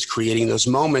 But she was creating those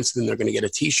moments. Then they're going to get a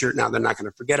T-shirt. Now they're not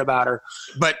going to forget about her.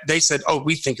 But they said, oh,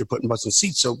 we think you're putting butts in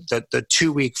seats. So the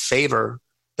 2-week favor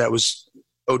that was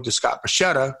owed to Scott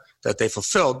Borchetta that they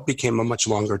fulfilled became a much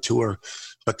longer tour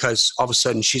because all of a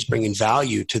sudden she's bringing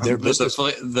value to their business.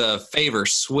 The favor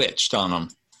switched on them.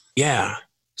 Yeah.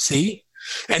 See?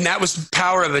 And that was the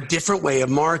power of a different way of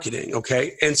marketing,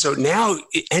 okay? And so now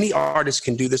any artist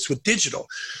can do this with digital.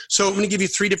 So I'm going to give you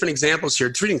 3 different examples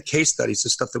here, 3 different case studies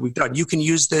of stuff that we've done. You can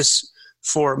use this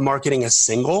for marketing a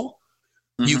single.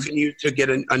 Mm-hmm. You can use to get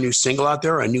a new single out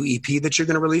there, a new EP that you're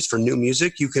going to release for new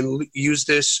music. You can use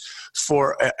this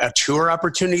for a tour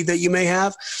opportunity that you may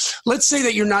have. Let's say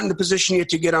that you're not in the position yet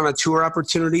to get on a tour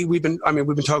opportunity. We've been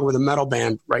talking with a metal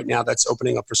band right now that's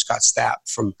opening up for Scott Stapp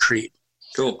from Creed.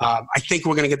 Cool. I think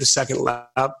we're going to get the second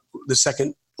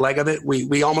leg of it.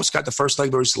 We almost got the first leg,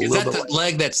 but it's a little bit. Is that the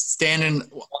leg that's standing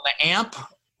on the amp,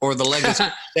 or the leg that's on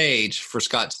stage for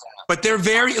Scott Stapp? But they're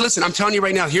listen, I'm telling you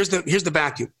right now, here's the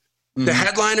vacuum. Mm-hmm. The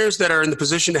headliners that are in the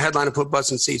position to headline and put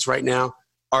butts in seats right now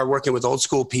are working with old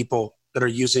school people that are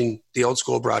using the old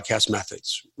school broadcast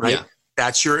methods, right? Yeah.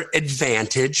 That's your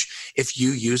advantage if you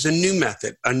use a new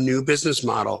method, a new business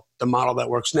model, the model that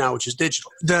works now, which is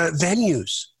digital. The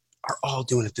venues are all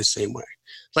doing it the same way.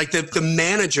 Like the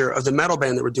manager of the metal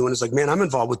band that we're doing is like, man, I'm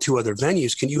involved with 2 other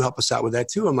venues. Can you help us out with that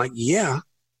too? I'm like, yeah.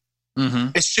 Mm-hmm.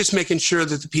 It's just making sure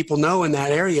that the people know in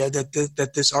that area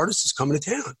that this artist is coming to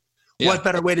town. Yeah. What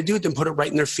better way to do it than put it right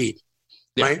in their feed,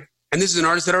 right? And this is an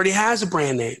artist that already has a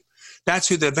brand name. That's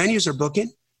who the venues are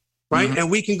booking, right? Mm-hmm. And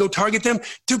we can go target them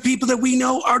to people that we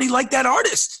know already like that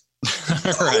artist.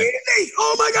 Right.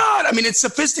 Oh my God. I mean, it's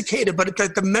sophisticated, but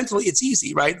mentally it's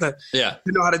easy, right? You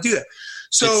know how to do that.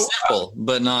 So it's simple,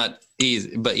 but not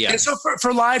easy, but yeah. And so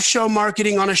for live show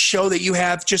marketing on a show that you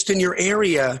have just in your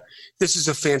area, this is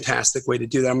a fantastic way to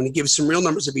do that. I'm going to give some real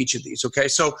numbers of each of these. Okay.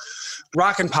 So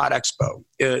Rock and Pod Expo,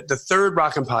 the 3rd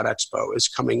Rock and Pod Expo is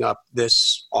coming up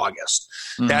this August.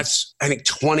 Mm-hmm. That's, I think,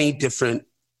 20 different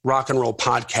rock and roll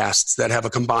podcasts that have a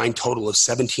combined total of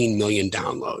 17 million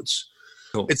downloads.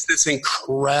 Cool. It's this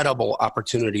incredible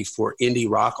opportunity for indie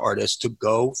rock artists to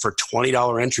go for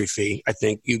 $20 entry fee. I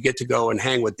think you get to go and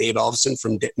hang with Dave Ellefson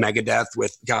from Megadeth,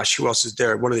 with, gosh, who else is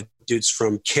there? One of the dudes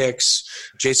from Kix,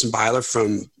 Jason Byler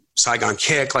from Saigon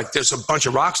Kick. Like, there's a bunch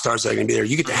of rock stars that are going to be there.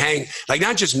 You get to hang, like,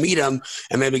 not just meet them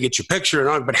and maybe get your picture and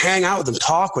all, but hang out with them,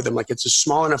 talk with them. Like, it's a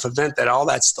small enough event that all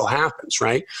that still happens,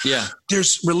 right? Yeah.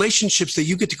 There's relationships that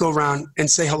you get to go around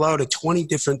and say hello to 20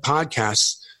 different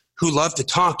podcasts who love to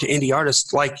talk to indie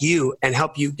artists like you and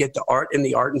help you get the art and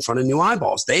the art in front of new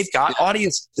eyeballs. They've got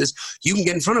audiences. You can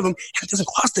get in front of them, and it doesn't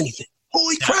cost anything.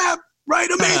 Holy crap, right?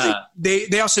 Amazing.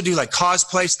 They also do like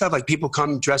cosplay stuff. Like, people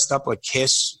come dressed up like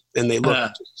Kiss and they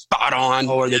look spot on,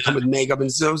 or they come with makeup.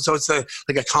 And so it's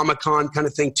like a Comic-Con kind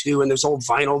of thing too. And there's old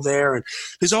vinyl there, and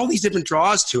there's all these different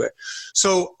draws to it.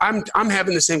 So I'm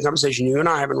having the same conversation you and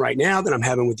I are having right now that I'm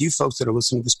having with you folks that are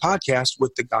listening to this podcast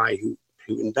with the guy who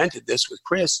invented this, with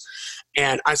Chris.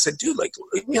 And I said, dude, like,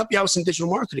 let me help you out with some digital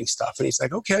marketing stuff. And he's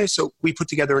like, okay. So we put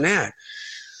together an ad.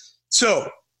 So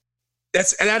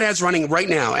that ad's running right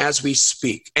now as we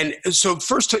speak. And so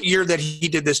first year that he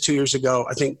did this 2 years ago,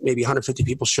 I think maybe 150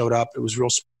 people showed up. It was real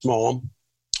small.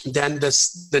 Then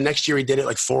the next year he did it,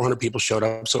 like 400 people showed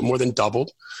up. So it more than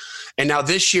doubled. And now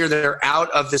this year they're out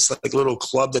of this like little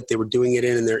club that they were doing it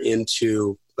in, and they're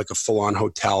into like a full-on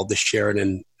hotel, the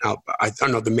Sheraton,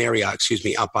 the Marriott,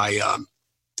 out by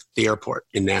the airport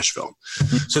in Nashville.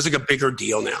 So it's like a bigger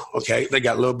deal now. Okay. They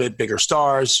got a little bit bigger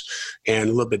stars and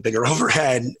a little bit bigger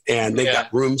overhead, and they've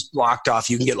got rooms blocked off.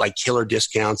 You can get like killer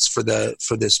discounts for this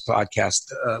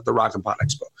podcast, the Rock and Pod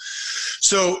Expo.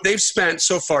 So they've spent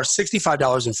so far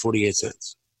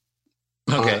 $65.48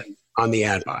 on the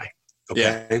ad buy.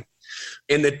 Okay. Yeah.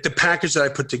 And the package that I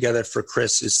put together for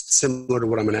Chris is similar to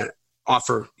what I'm going to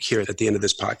offer here at the end of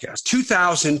this podcast.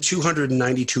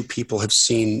 2,292 people have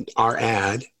seen our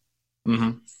ad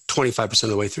 25% of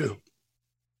the way through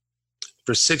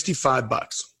for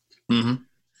 $65.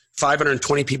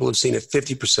 520 people have seen it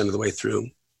 50% of the way through.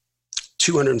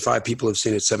 205 people have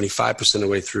seen it 75% of the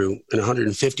way through, and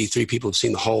 153 people have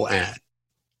seen the whole ad.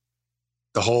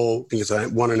 The whole, I think it's a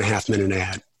 1.5 minute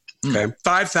ad. Okay.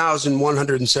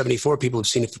 5,174 people have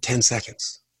seen it for 10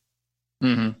 seconds.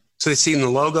 So they've seen the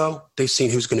logo. They've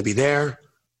seen who's going to be there,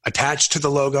 attached to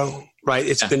the logo, right?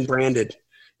 It's been branded.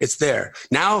 It's there.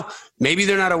 Now, maybe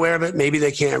they're not aware of it. Maybe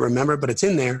they can't remember, but it's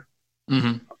in there.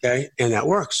 Okay. And that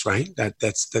works, right?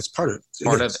 That's part of it.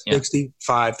 Part of it, yeah.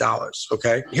 $65.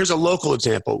 Okay. Here's a local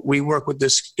example. We work with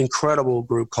this incredible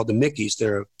group called the Mickeys.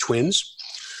 They're twins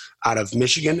out of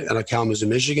Michigan, out of Kalamazoo,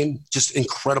 Michigan. Just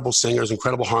incredible singers,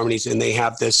 incredible harmonies. And they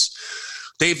have this,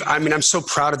 I'm so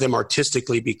proud of them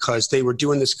artistically, because they were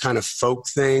doing this kind of folk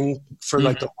thing for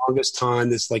like the longest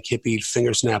time, this like hippie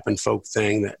finger snapping folk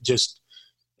thing that just,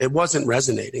 it wasn't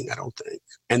resonating, I don't think.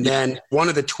 And then one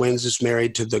of the twins is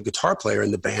married to the guitar player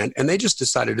in the band, and they just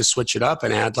decided to switch it up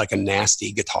and add like a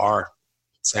nasty guitar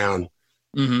sound.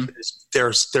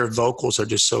 Their vocals are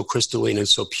just so crystalline and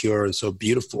so pure and so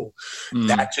beautiful.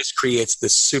 That just creates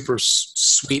this super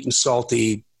sweet and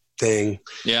salty thing.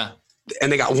 Yeah.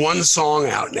 And they got one song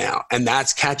out now, and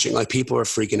that's catching. Like, people are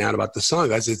freaking out about the song,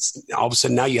 guys. It's all of a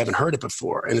sudden now you haven't heard it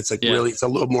before, and it's like really, it's a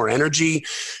little more energy.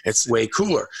 It's way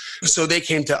cooler. So they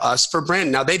came to us for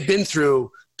brand. Now they've been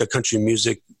through the country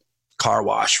music car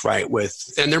wash, right?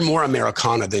 And they're more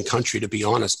Americana than country, to be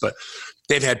honest. But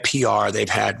they've had PR, they've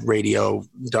had radio,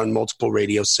 done multiple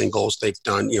radio singles, they've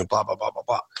done blah blah blah blah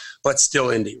blah. But still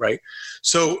indie, right?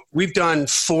 So we've done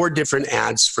 4 different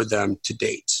ads for them to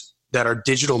date that are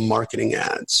digital marketing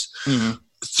ads.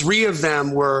 3 of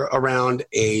them were around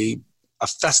a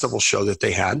festival show that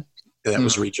they had that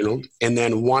was regional. And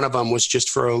then one of them was just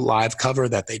for a live cover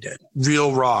that they did.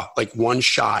 Real raw, like one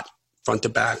shot, front to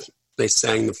back. They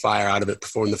sang the fire out of it,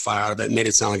 performed the fire out of it, made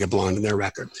it sound like it belonged in their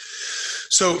record.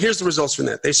 So here's the results from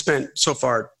that. They spent so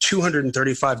far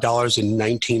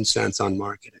 $235.19 on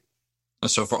marketing.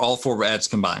 So for all 4 ads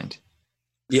combined?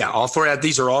 Yeah, all 4 ads.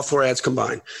 These are all 4 ads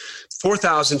combined.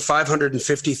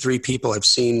 4,553 people have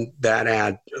seen that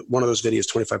ad, one of those videos,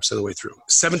 25% of the way through.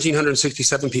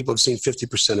 1,767 people have seen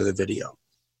 50% of the video.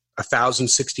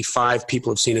 1,065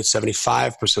 people have seen it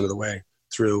 75% of the way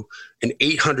through. And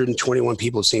 821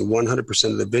 people have seen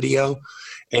 100% of the video.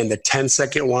 And the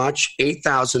 10-second watch,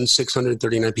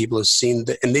 8,639 people have seen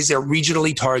and these are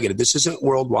regionally targeted. This isn't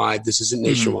worldwide. This isn't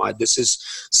nationwide. This is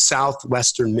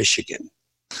southwestern Michigan.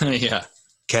 Yeah.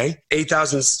 Okay.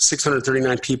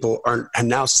 8,639 people have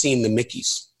now seen the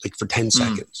Mickeys, like for 10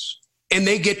 seconds. And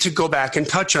they get to go back and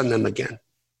touch on them again.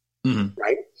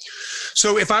 Right.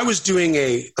 So if I was doing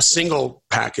a single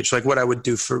package, like what I would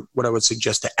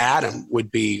suggest to Adam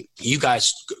would be, you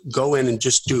guys go in and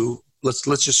just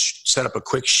let's just set up a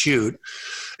quick shoot,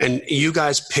 and you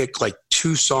guys pick like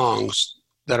 2 songs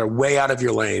that are way out of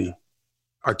your lane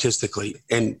artistically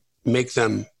and make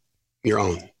them your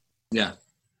own. Yeah.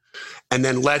 And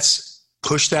then let's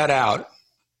push that out.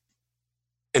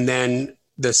 And then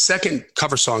the second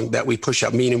cover song that we push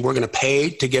out, meaning we're going to pay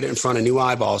to get it in front of new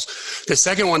eyeballs. The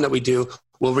second one that we do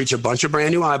will reach a bunch of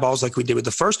brand new eyeballs like we did with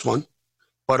the first one.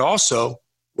 But also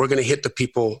we're going to hit the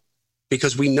people,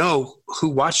 because we know who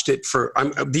watched it for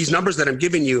these numbers that I'm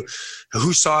giving you,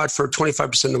 who saw it for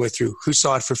 25% of the way through, who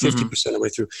saw it for 50% of the way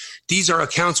through. These are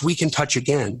accounts we can touch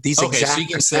again. So you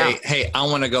can say, hey, I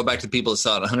want to go back to people that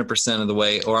saw it 100% of the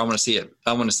way, or I want to see it.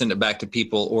 I want to send it back to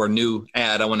people, or a new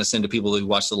ad I want to send to people who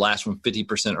watched the last one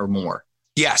 50% or more.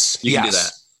 Yes. You can do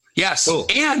that. Yes. Cool.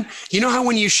 And you know how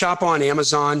when you shop on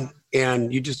Amazon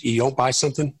and you don't buy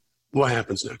something, what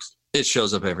happens next? It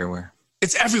shows up everywhere.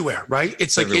 It's everywhere, right?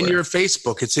 It's like everywhere. In your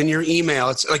Facebook. It's in your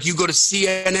email. It's like you go to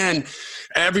CNN,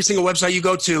 every single website you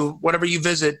go to, whatever you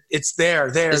visit, it's there.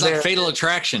 It's like Fatal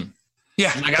Attraction.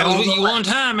 Yeah. Like, I was with you one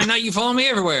time, and now you follow me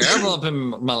everywhere. Everywhere up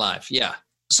in my life. Yeah.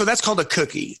 So that's called a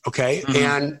cookie, okay?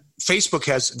 And Facebook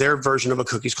has their version of a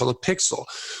cookie. It's called a pixel.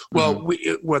 Well,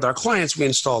 with our clients, we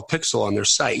install a pixel on their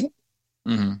site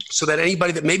so that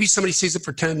anybody that maybe somebody sees it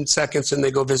for 10 seconds and they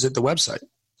go visit the website.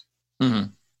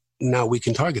 Now we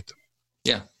can target them.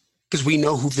 Yeah. Because we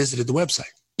know who visited the website.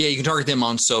 Yeah, you can target them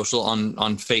on social, on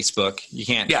Facebook. You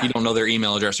can't, you don't know their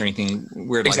email address or anything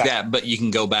weird like that, but you can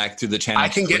go back through the channel. I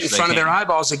can get in front of their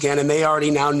eyeballs again, and they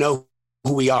already now know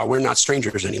who we are. We're not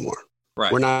strangers anymore.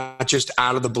 Right. We're not just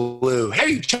out of the blue.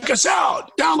 Hey, check us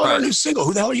out. Download our new single.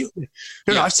 Who the hell are you?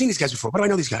 No, I've seen these guys before. Why do I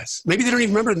know these guys? Maybe they don't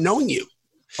even remember knowing you.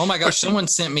 Oh my gosh, someone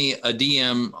sent me a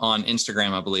DM on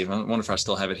Instagram, I believe. I wonder if I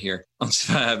still have it here. I'll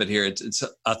see if I have it here. It's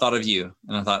I thought of you,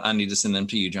 and I thought I need to send them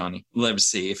to you, Johnny. Let me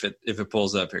see if it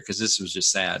pulls up here, because this was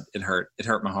just sad. It hurt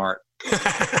my heart.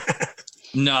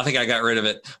 No, I think I got rid of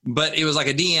it. But it was like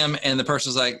a DM, and the person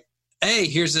was like, hey,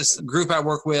 here's this group I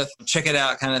work with. Check it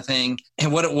out, kind of thing.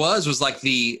 And what it was like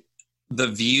the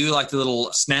view, like the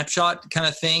little snapshot kind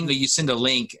of thing that you send a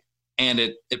link, and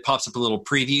it pops up a little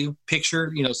preview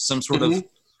picture, some sort of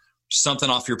something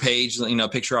off your page,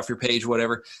 picture off your page,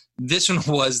 whatever. This one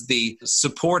was the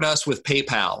support us with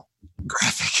PayPal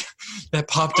graphic that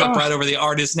popped up right over the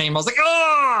artist's name. I was like,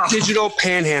 oh! Digital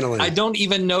panhandling. I don't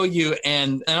even know you.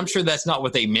 And I'm sure that's not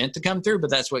what they meant to come through, but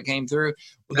that's what came through.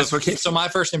 So my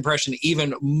first impression,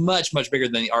 even much, much bigger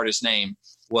than the artist's name,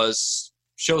 was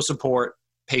show support,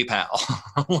 PayPal.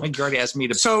 Like, you already asked me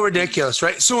to. So ridiculous,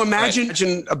 right? So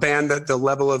imagine a band that the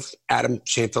level of Adam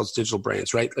Shainfeld's Digital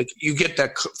Brains, right? Like, you get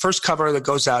that first cover that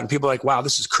goes out and people are like, wow,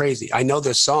 this is crazy. I know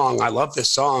this song. I love this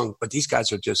song, but these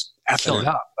guys are just effing it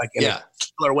up, like in a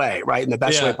killer way, right? In the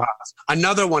best way possible.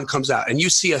 Another one comes out and you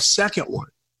see a second one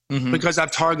because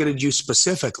I've targeted you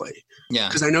specifically. Yeah.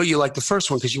 Because I know you like the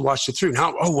first one because you watched it through.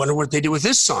 Now, wonder what they do with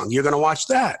this song. You're going to watch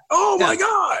that. Oh my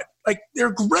God. Like,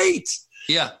 they're great.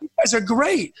 Yeah. You guys are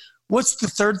great. What's the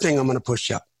third thing I'm going to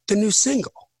push up? The new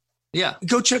single. Yeah.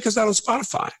 Go check us out on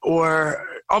Spotify. Or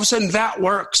all of a sudden that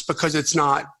works because it's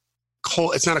not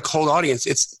cold. It's not a cold audience.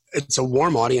 It's a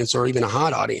warm audience or even a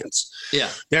hot audience. Yeah.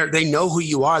 They know who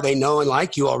you are. They know and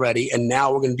like you already. And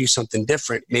now we're going to do something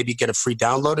different. Maybe get a free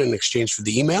download in exchange for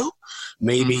the email.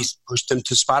 Maybe push them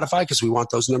to Spotify because we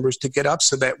want those numbers to get up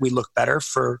so that we look better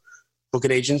for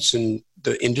booking agents and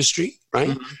the industry,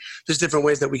 right? There's different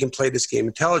ways that we can play this game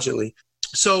intelligently.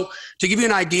 So to give you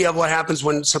an idea of what happens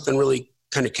when something really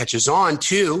kind of catches on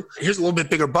too, here's a little bit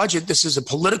bigger budget. This is a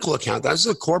political account. This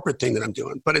is a corporate thing that I'm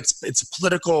doing, but it's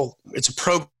a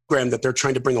program that they're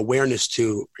trying to bring awareness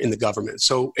to in the government.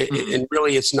 So and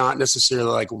really it's not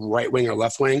necessarily like right wing or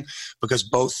left wing, because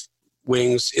both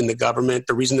wings in the government,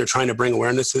 the reason they're trying to bring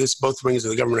awareness to this, both wings of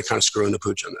the government are kind of screwing the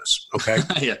pooch on this. Okay.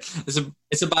 Yeah.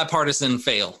 It's a bipartisan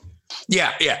fail.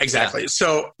 Yeah, exactly. Yeah.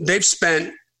 So they've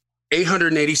spent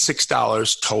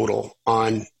 $886 total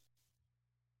on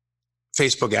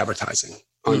Facebook advertising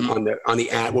on the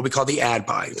ad, what we call the ad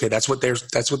buy. Okay, that's what they've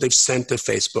sent to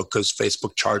Facebook because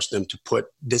Facebook charged them to put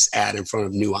this ad in front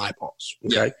of new eyeballs.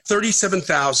 Okay, yeah.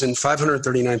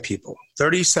 37,539 people.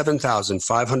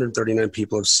 37,539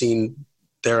 people have seen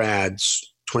their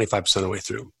ads 25% of the way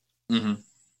through.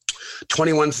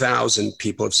 21,000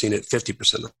 people have seen it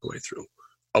 50% of the way through.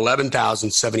 11,000,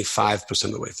 75%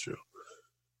 of the way through.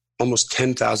 Almost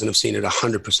 10,000 have seen it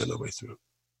 100% of the way through.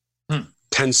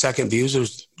 10-second views,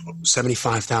 there's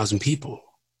 75,000 people.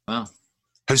 Wow.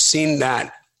 Have seen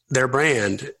their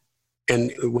brand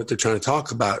and what they're trying to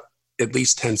talk about at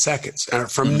least 10 seconds. And are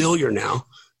familiar now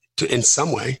in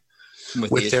some way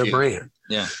with their brand.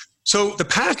 Yeah. So the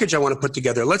package I want to put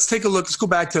together, let's take a look. Let's go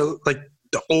back to like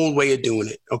the old way of doing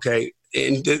it. Okay.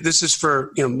 And this is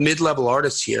for, mid-level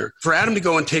artists here. For Adam to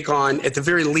go and take on, at the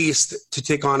very least, to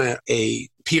take on a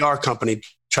PR company,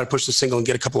 try to push the single and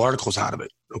get a couple articles out of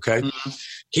it. Okay.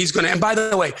 He's going to, and by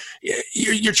the way,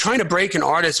 you're trying to break an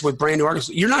artist with brand new artists.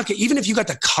 You're not, even if you got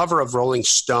the cover of Rolling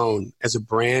Stone as a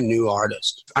brand new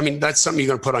artist, I mean, that's something you're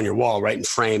going to put on your wall, right? And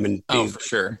frame and for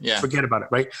sure. Yeah. Forget about it.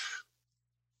 Right.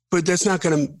 But that's not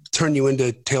going to turn you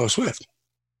into Taylor Swift.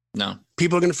 No.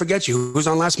 People are going to forget you. Who was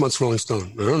on last month's Rolling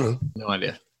Stone? I don't know. No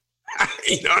idea.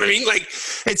 You know what I mean? Like,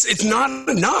 it's not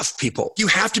enough, people. You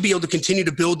have to be able to continue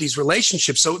to build these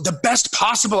relationships. So the best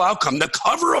possible outcome, the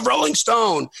cover of Rolling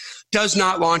Stone, does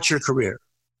not launch your career.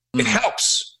 It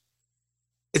helps.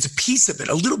 It's a piece of it,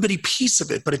 a little bitty piece of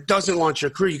it, but it doesn't launch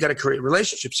your career. You got to create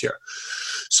relationships here.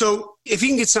 So if you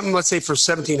can get something, let's say for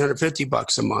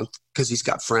 $1,750 a month, because he's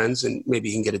got friends and maybe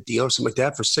he can get a deal or something like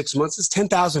that for 6 months, it's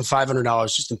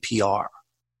 $10,500 just in PR.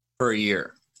 For a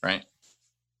year, right?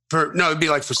 No, it'd be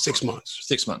like for 6 months.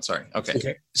 6 months, sorry.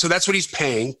 Okay. So that's what he's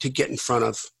paying to get in front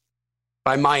of,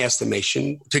 by my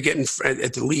estimation,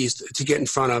 at the least, to get in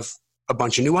front of a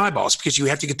bunch of new eyeballs, because you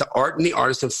have to get the art and the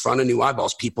artist in front of new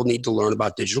eyeballs. People need to learn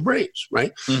about Digital Brains,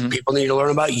 right? People need to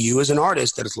learn about you as an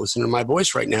artist that is listening to my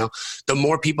voice right now. The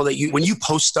more people that when you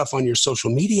post stuff on your social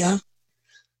media,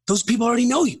 those people already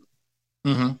know you.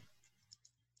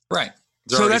 Right.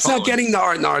 So that's not getting the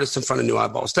art and the artist in front of new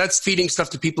eyeballs. That's feeding stuff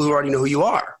to people who already know who you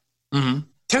are. Mm-hmm.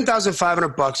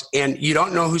 $10,500, and you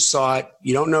don't know who saw it.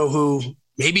 You don't know who.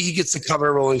 Maybe he gets the cover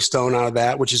of Rolling Stone out of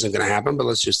that, which isn't going to happen, but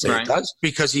let's just say it does,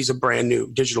 because he's a brand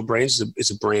new. Digital Brains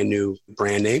is a brand new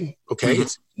brand name. Okay,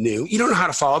 It's new. You don't know how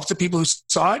to follow up to people who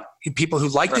saw it, people who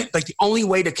liked it. Like, the only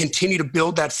way to continue to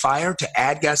build that fire, to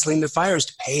add gasoline to the fire, is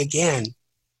to pay again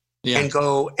and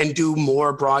go and do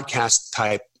more broadcast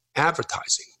type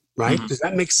advertising. Right? Mm-hmm. Does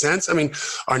that make sense? I mean,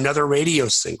 or another radio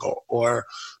single, or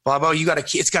blah, blah.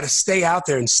 It's got to stay out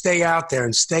there and stay out there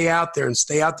and stay out there and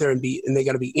stay out there and they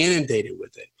got to be inundated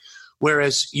with it.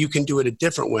 Whereas you can do it a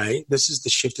different way. This is the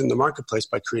shift in the marketplace,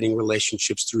 by creating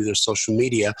relationships through their social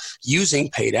media, using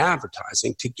paid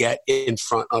advertising to get in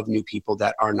front of new people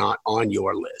that are not on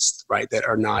your list, right? That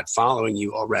are not following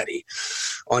you already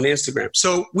on Instagram.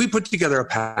 So we put together a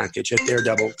package at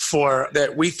Daredevil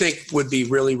that we think would be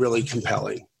really, really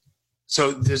compelling.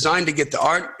 So designed to get the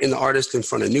art and the artist in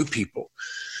front of new people.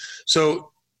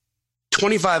 So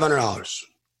 $2,500,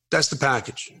 that's the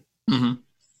package. Mm-hmm.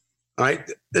 All right.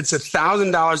 It's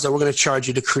 $1,000 that we're going to charge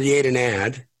you to create an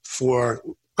ad for,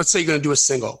 let's say you're going to do a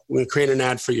single. We're going to create an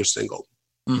ad for your single.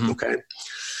 Mm-hmm. Okay.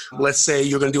 Let's say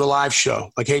you're going to do a live show.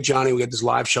 Like, hey, Johnny, we got this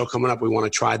live show coming up. We want to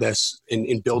try this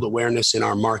and build awareness in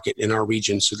our market, in our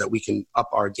region, so that we can up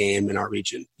our game in our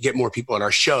region, get more people at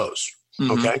our shows.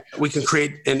 Mm-hmm. Okay. We can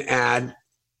create an ad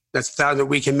that's $1,000.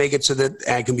 We can make it so that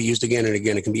ad can be used again and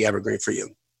again. It can be evergreen for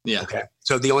you. Yeah. Okay.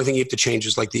 So the only thing you have to change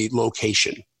is like the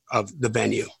location of the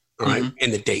venue. All right. Mm-hmm.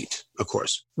 And the date, of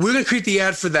course. We're going to create the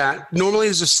ad for that. Normally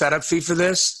there's a setup fee for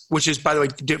this, which is, by the way,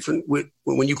 different.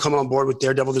 When you come on board with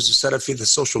Daredevil, there's a setup fee. The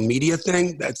social media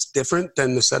thing, that's different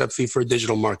than the setup fee for a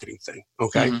digital marketing thing.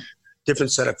 Okay. Mm-hmm.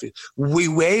 Different setup fee. We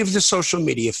waive the social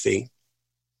media fee,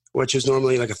 which is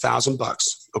normally like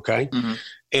 $1,000. Okay. Mm-hmm.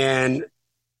 And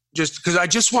just because I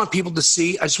just want people to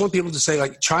see, I just want people to say,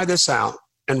 like, try this out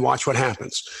and watch what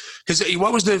happens. Because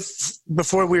what was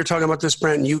before we were talking about this,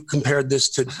 Brent, you compared this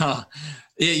to.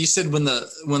 Yeah, you said when the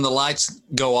lights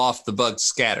go off, the bugs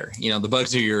scatter. You know, the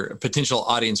bugs are your potential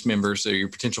audience members or your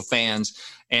potential fans.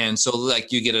 And so,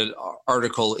 like, you get an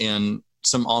article in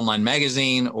some online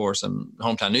magazine or some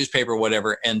hometown newspaper or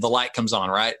whatever, and the light comes on,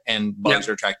 right? And bugs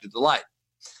are attracted to the light.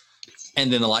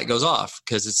 And then the light goes off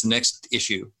because it's the next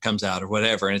issue comes out or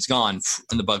whatever, and it's gone,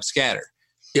 and the bugs scatter.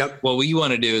 Yep. Well, what you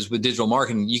want to do is, with digital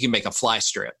marketing, you can make a fly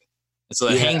strip. And so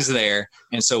it hangs there.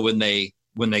 And so when they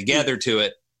gather to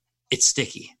it, it's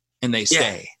sticky and they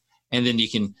stay. And then you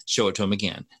can show it to them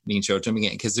again. You can show it to them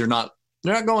again because they're not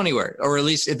going anywhere. Or at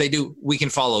least if they do, we can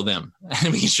follow them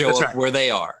and we can show up where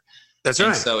they are. That's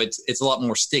right. So it's a lot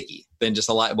more sticky than just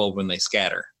a light bulb when they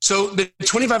scatter. So the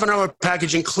 $2,500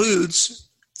 package includes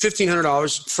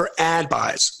 $1,500 for ad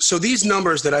buys. So these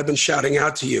numbers that I've been shouting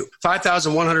out to you,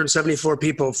 5,174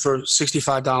 people for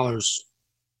 $65,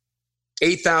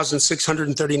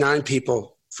 8,639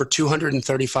 people for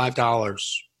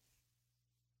 $235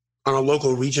 on a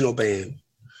local regional band,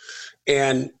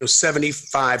 and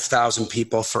 75,000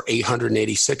 people for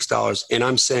 $886. And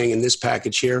I'm saying in this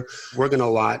package here, we're going to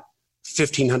allot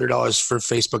 $1,500 for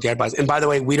Facebook ad buys. And by the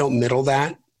way, we don't middle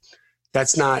that.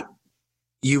 That's not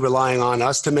you relying on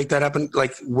us to make that happen.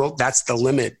 Like, well, that's the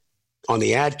limit on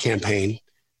the ad campaign.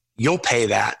 You'll pay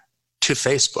that to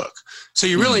Facebook. So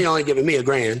you're really only giving me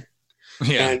 $1,000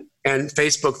 and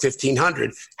Facebook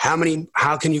 $1,500.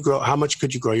 How can you grow? How much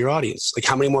could you grow your audience? Like,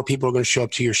 how many more people are going to show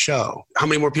up to your show? How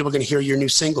many more people are going to hear your new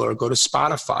single or go to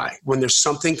Spotify when there's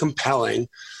something compelling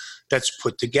that's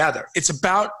put together? It's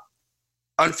about,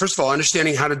 first of all,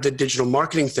 understanding how the digital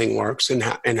marketing thing works and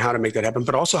how to make that happen,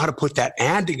 but also how to put that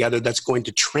ad together that's going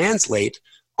to translate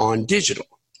on digital.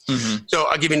 Mm-hmm. So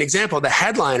I'll give you an example. The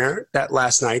headliner that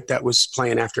last night that was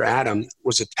playing after Adam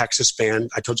was a Texas band.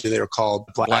 I told you they were called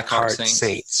Blackheart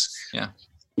Saints. Yeah.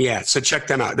 Yeah. So check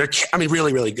them out. They're,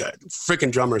 really, really good.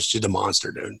 Freaking drummer's just a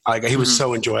monster, dude. Like, he was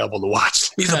so enjoyable to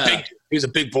watch. He's a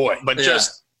big boy, but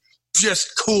just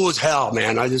cool as hell,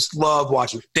 man. I just love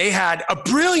watching. They had a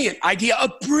brilliant idea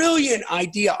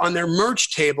on their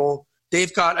merch table.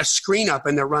 They've got a screen up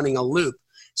and they're running a loop.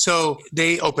 So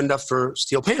they opened up for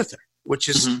Steel Panther, which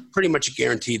is pretty much a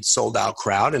guaranteed sold out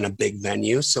crowd in a big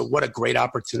venue. So what a great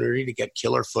opportunity to get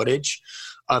killer footage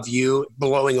of you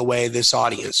blowing away this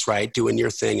audience, right? Doing your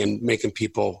thing and making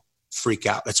people freak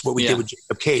out. That's what we did with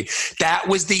Jacob Cade. That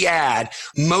was the ad.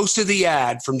 Most of the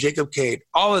ad from Jacob Cade,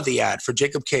 all of the ad for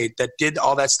Jacob Cade that did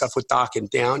all that stuff with Dokken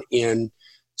down in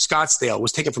Scottsdale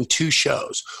was taken from 2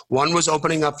 shows. One was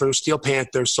opening up for Steel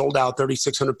Panther, sold out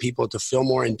 3,600 people at the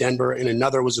Fillmore in Denver, and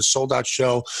another was a sold-out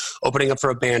show opening up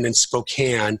for a band in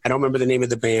Spokane. I don't remember the name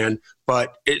of the band,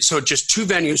 but so just 2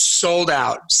 venues sold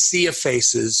out, sea of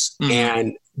faces,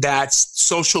 and that's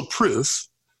social proof.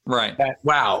 Right. That,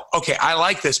 wow, okay, I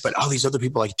like this, but these other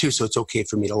people like it too, so it's okay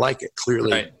for me to like it.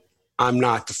 Clearly, right. I'm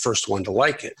not the first one to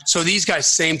like it. So these guys,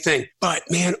 same thing. But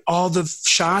man, all the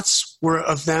shots were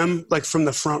of them like from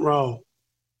the front row,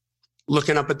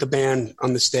 looking up at the band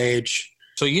on the stage.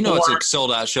 So it's a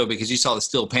sold out show because you saw the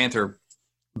Steel Panther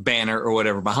banner or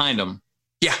whatever behind them.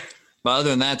 Yeah. But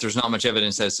other than that, there's not much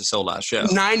evidence that it's a sold out show.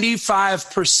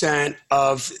 95%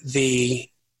 of the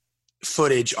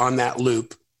footage on that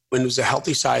loop, when it was a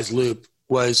healthy size loop,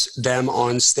 was them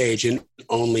on stage and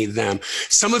only them.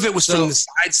 Some of it was from the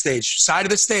side of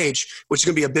the stage, which is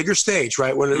going to be a bigger stage,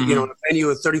 right? When in a venue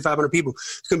of 3,500 people,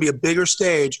 it's going to be a bigger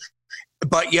stage.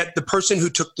 But yet the person who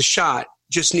took the shot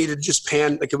just needed to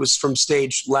pan, like it was from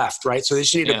stage left, right? So they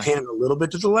just needed to pan a little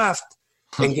bit to the left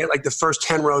and get like the first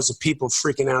 10 rows of people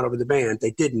freaking out over the band.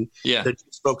 They didn't. Yeah. They're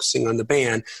just focusing on the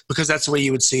band because that's the way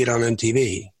you would see it on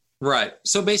MTV. Right.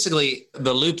 So basically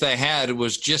the loop they had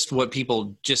was just what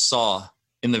people just saw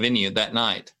in the venue that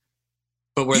night,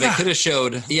 but where they could have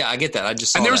showed, I get that. I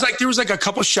just saw and there was like a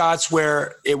couple shots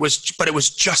where it was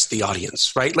just the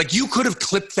audience, right? Like you could have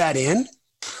clipped that in.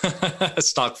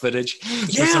 Stock footage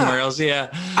for somewhere else. Yeah.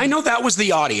 I know that was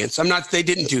the audience. They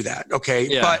didn't do that. Okay.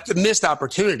 Yeah. But the missed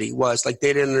opportunity was like,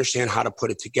 they didn't understand how to put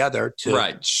it together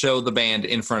to show the band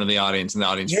in front of the audience and the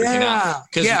audience freaking out.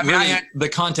 Because the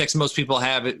context most people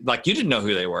have it, like you didn't know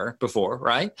who they were before,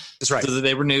 right? That's right. So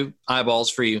they were new eyeballs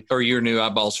for you or you're new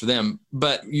eyeballs for them,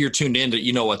 but you're tuned in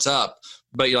to, what's up.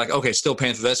 But you're like, okay, Steel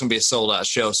Panther, that's going to be a sold-out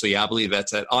show. So, I believe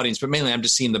that's that audience. But mainly I'm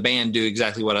just seeing the band do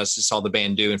exactly what I just saw the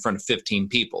band do in front of 15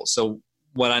 people. So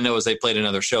what I know is they played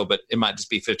another show, but it might just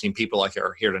be 15 people like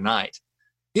are here tonight.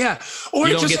 Yeah. Or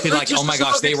you don't get to like, oh, my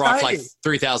gosh, they rocked like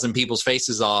 3,000 people's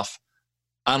faces off.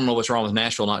 I don't know what's wrong with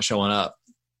Nashville not showing up.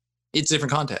 It's a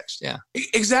different context. Yeah,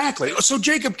 exactly. So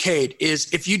Jacob Cade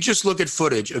if you just look at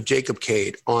footage of Jacob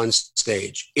Cade on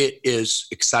stage, it is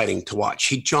exciting to watch.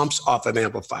 He jumps off of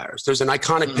amplifiers. There's an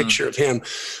iconic picture of him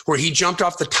where he jumped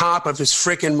off the top of his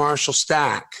frickin' Marshall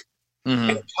stack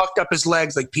and tucked up his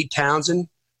legs like Pete Townsend.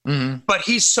 But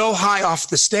he's so high off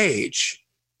the stage.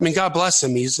 I mean, God bless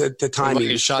him. He's at the time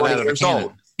he was shot out of a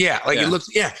cannon. It looks,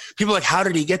 people are like, how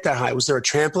did he get that high? Was there a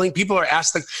trampoline? People are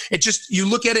asked, like, you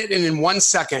look at it and in 1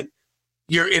 second,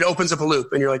 it opens up a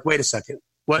loop and you're like, wait a second,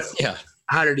 what? Yeah.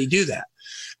 How did he do that?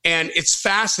 And it's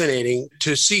fascinating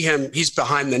to see him. He's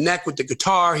behind the neck with the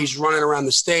guitar. He's running around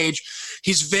the stage.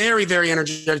 He's very, very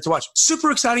energetic to watch.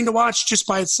 Super exciting to watch just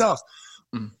by itself.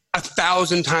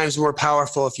 1,000 times more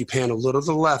powerful if you pan a little to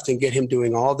the left and get him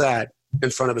doing all that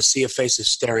in front of a sea of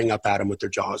faces staring up at him with their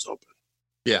jaws open.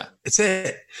 Yeah. That's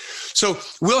it. So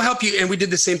we'll help you. And we did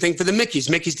the same thing for the Mickeys.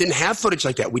 Mickeys didn't have footage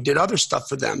like that. We did other stuff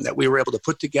for them that we were able to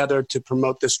put together to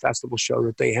promote this festival show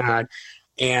that they had.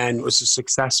 And it was a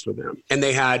success for them. And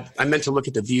I meant to look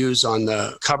at the views on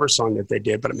the cover song that they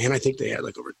did, but I think they had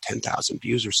like over 10,000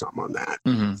 views or something on that.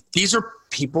 These are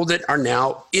people that are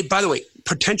now, by the way,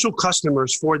 potential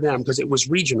customers for them because it was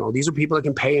regional. These are people that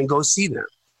can pay and go see them.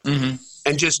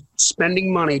 And just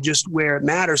spending money just where it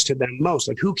matters to them most.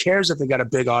 Like, who cares if they got a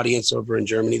big audience over in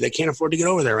Germany? They can't afford to get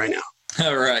over there right now.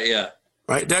 Right, yeah.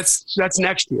 Right? That's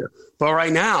next year. But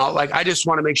right now, like, I just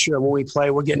want to make sure when we play,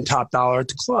 we're getting top dollar at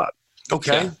the club.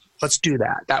 Okay, let's do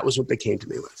that. That was what they came to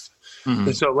me with.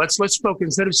 And so let's focus,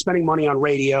 instead of spending money on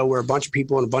radio where a bunch of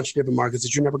people in a bunch of different markets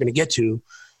that you're never going to get to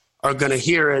are going to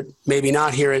hear it, maybe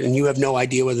not hear it, and you have no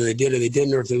idea whether they did or they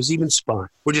didn't, or if it was even spun.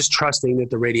 We're just trusting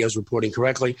that the radio is reporting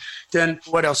correctly. Then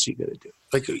what else are you going to do?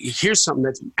 Like, here's something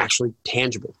that's actually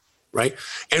tangible, right?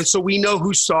 And so we know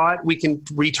who saw it. We can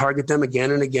retarget them again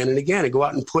and again and again and go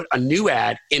out and put a new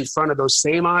ad in front of those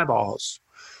same eyeballs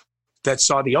that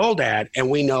saw the old ad. And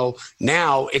we know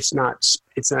now it doesn't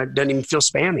even feel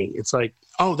spammy. It's like,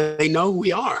 oh, they know who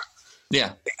we are.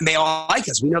 Yeah. They all like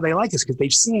us. We know they like us because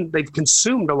they've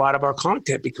consumed a lot of our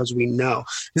content because we know.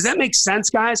 Does that make sense,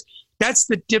 guys? That's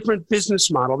the different business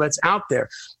model that's out there.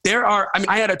 I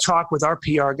had a talk with our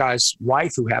PR guy's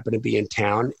wife who happened to be in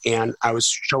town, and I was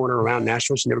showing her around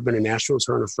Nashville. She's never been to Nashville. It's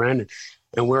her and a friend.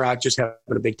 And we're out just having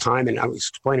a big time. And I was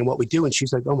explaining what we do. And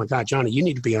she's like, oh my God, Johnny, you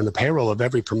need to be on the payroll of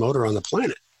every promoter on the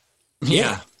planet.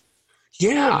 Yeah.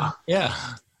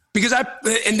 Because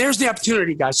and there's the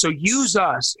opportunity, guys. So use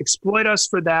us, exploit us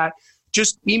for that.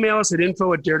 Just email us at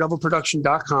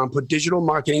info@daredevilproduction.com, put digital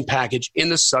marketing package in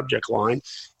the subject line,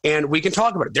 and we can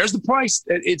talk about it. There's the price.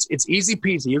 It's easy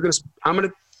peasy. I'm going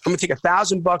to I'm going to take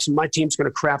 $1,000 and my team's going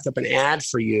to craft up an ad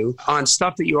for you on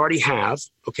stuff that you already have.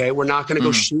 Okay. We're not going to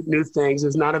go shoot new things.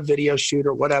 It's not a video shoot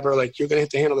or whatever. Like, you're going to have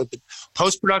to handle it. But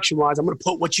post-production wise, I'm going to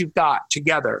put what you've got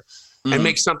together and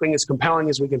make something as compelling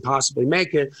as we can possibly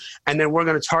make it. And then we're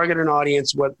going to target an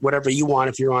audience, whatever you want.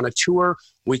 If you're on a tour,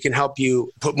 we can help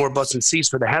you put more butts and seats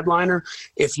for the headliner.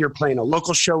 If you're playing a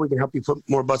local show, we can help you put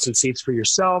more butts and seats for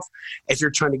yourself. If you're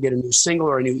trying to get a new single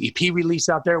or a new EP release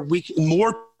out there,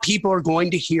 more people are going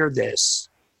to hear this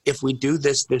if we do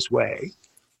this way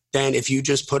than if you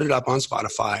just put it up on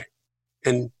Spotify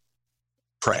and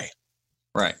pray.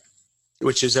 Right.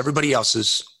 Which is everybody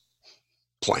else's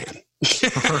plan.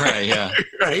 Right, yeah.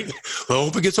 Right. Well, I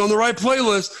hope it gets on the right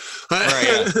playlist.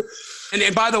 Right, yeah.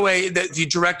 And by the way, if you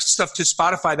direct stuff to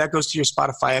Spotify, that goes to your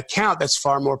Spotify account. That's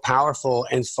far more powerful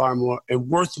and far more and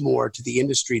worth more to the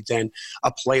industry than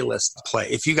a playlist play.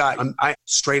 If you got, I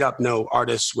straight up know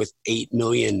artists with 8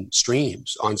 million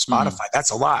streams on Spotify. That's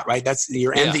a lot, right? That's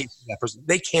your envy. That person.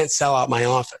 They can't sell out my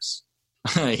office.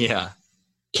 Yeah.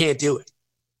 Can't do it.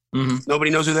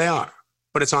 Nobody knows who they are,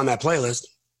 but it's on that playlist.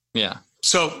 Yeah.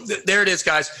 So there it is,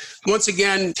 guys. Once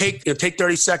again, take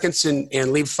 30 seconds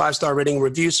and leave a 5-star rating and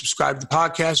review. Subscribe to the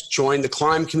podcast. Join the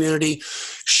Climb community.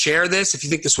 Share this if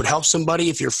you think this would help somebody.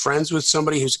 If you're friends with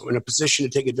somebody who's in a position to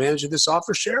take advantage of this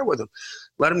offer, share it with them.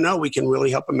 Let them know we can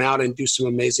really help them out and do some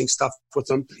amazing stuff with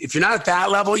them. If you're not at that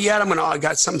level yet, I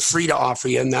got something free to offer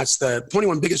you, and that's the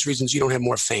 21 biggest reasons you don't have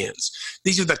more fans.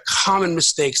 These are the common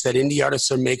mistakes that indie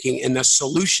artists are making, and the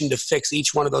solution to fix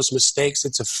each one of those mistakes,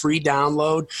 it's a free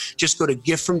download. Just go to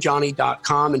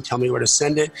giftfromjohnny.com and tell me where to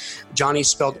send it. Johnny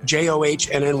spelled Johnny, Johnny.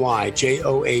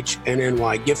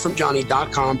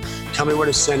 Giftfromjohnny.com. Tell me where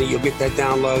to send it. You'll get that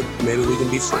download. Maybe we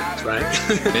can be friends, right?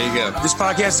 There you go. This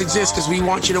podcast exists because we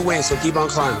want you to win, so keep on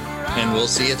climbing. And we'll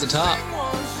see you at the top.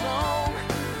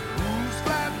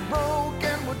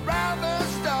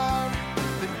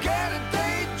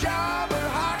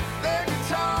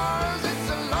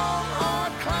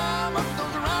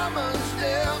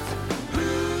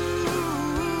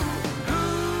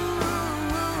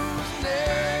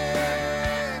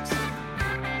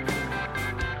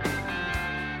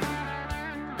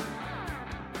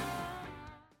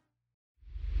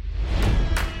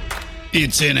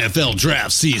 It's NFL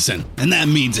draft season, and that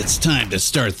means it's time to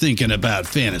start thinking about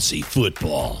fantasy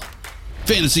football.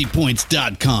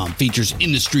 FantasyPoints.com features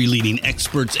industry-leading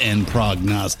experts and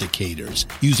prognosticators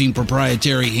using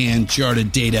proprietary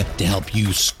hand-charted data to help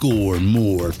you score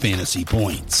more fantasy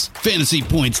points.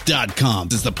 FantasyPoints.com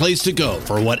is the place to go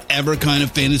for whatever kind of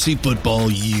fantasy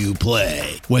football you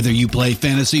play. Whether you play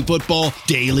fantasy football,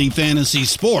 daily fantasy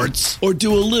sports, or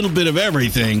do a little bit of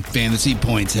everything, Fantasy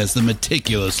Points has the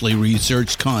meticulously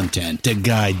researched content to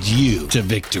guide you to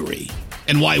victory.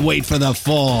 And why wait for the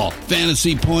fall?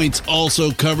 Fantasy Points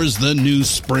also covers the new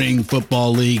spring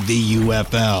football league, the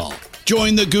UFL.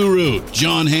 Join the guru,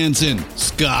 John Hansen,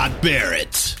 Scott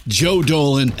Barrett, Joe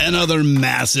Dolan, and other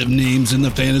massive names in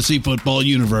the fantasy football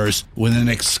universe with an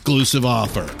exclusive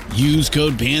offer. Use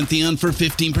code Pantheon for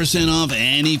 15% off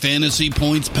any Fantasy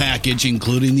Points package,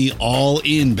 including the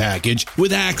all-in package,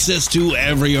 with access to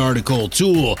every article,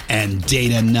 tool, and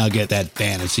data nugget that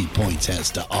Fantasy Points has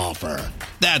to offer.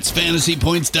 That's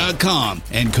FantasyPoints.com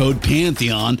and code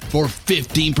Pantheon for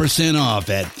 15% off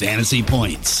at Fantasy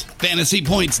Points.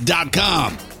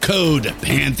 FantasyPoints.com, code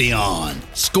Pantheon.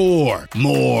 Score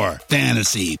more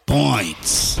fantasy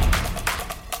points.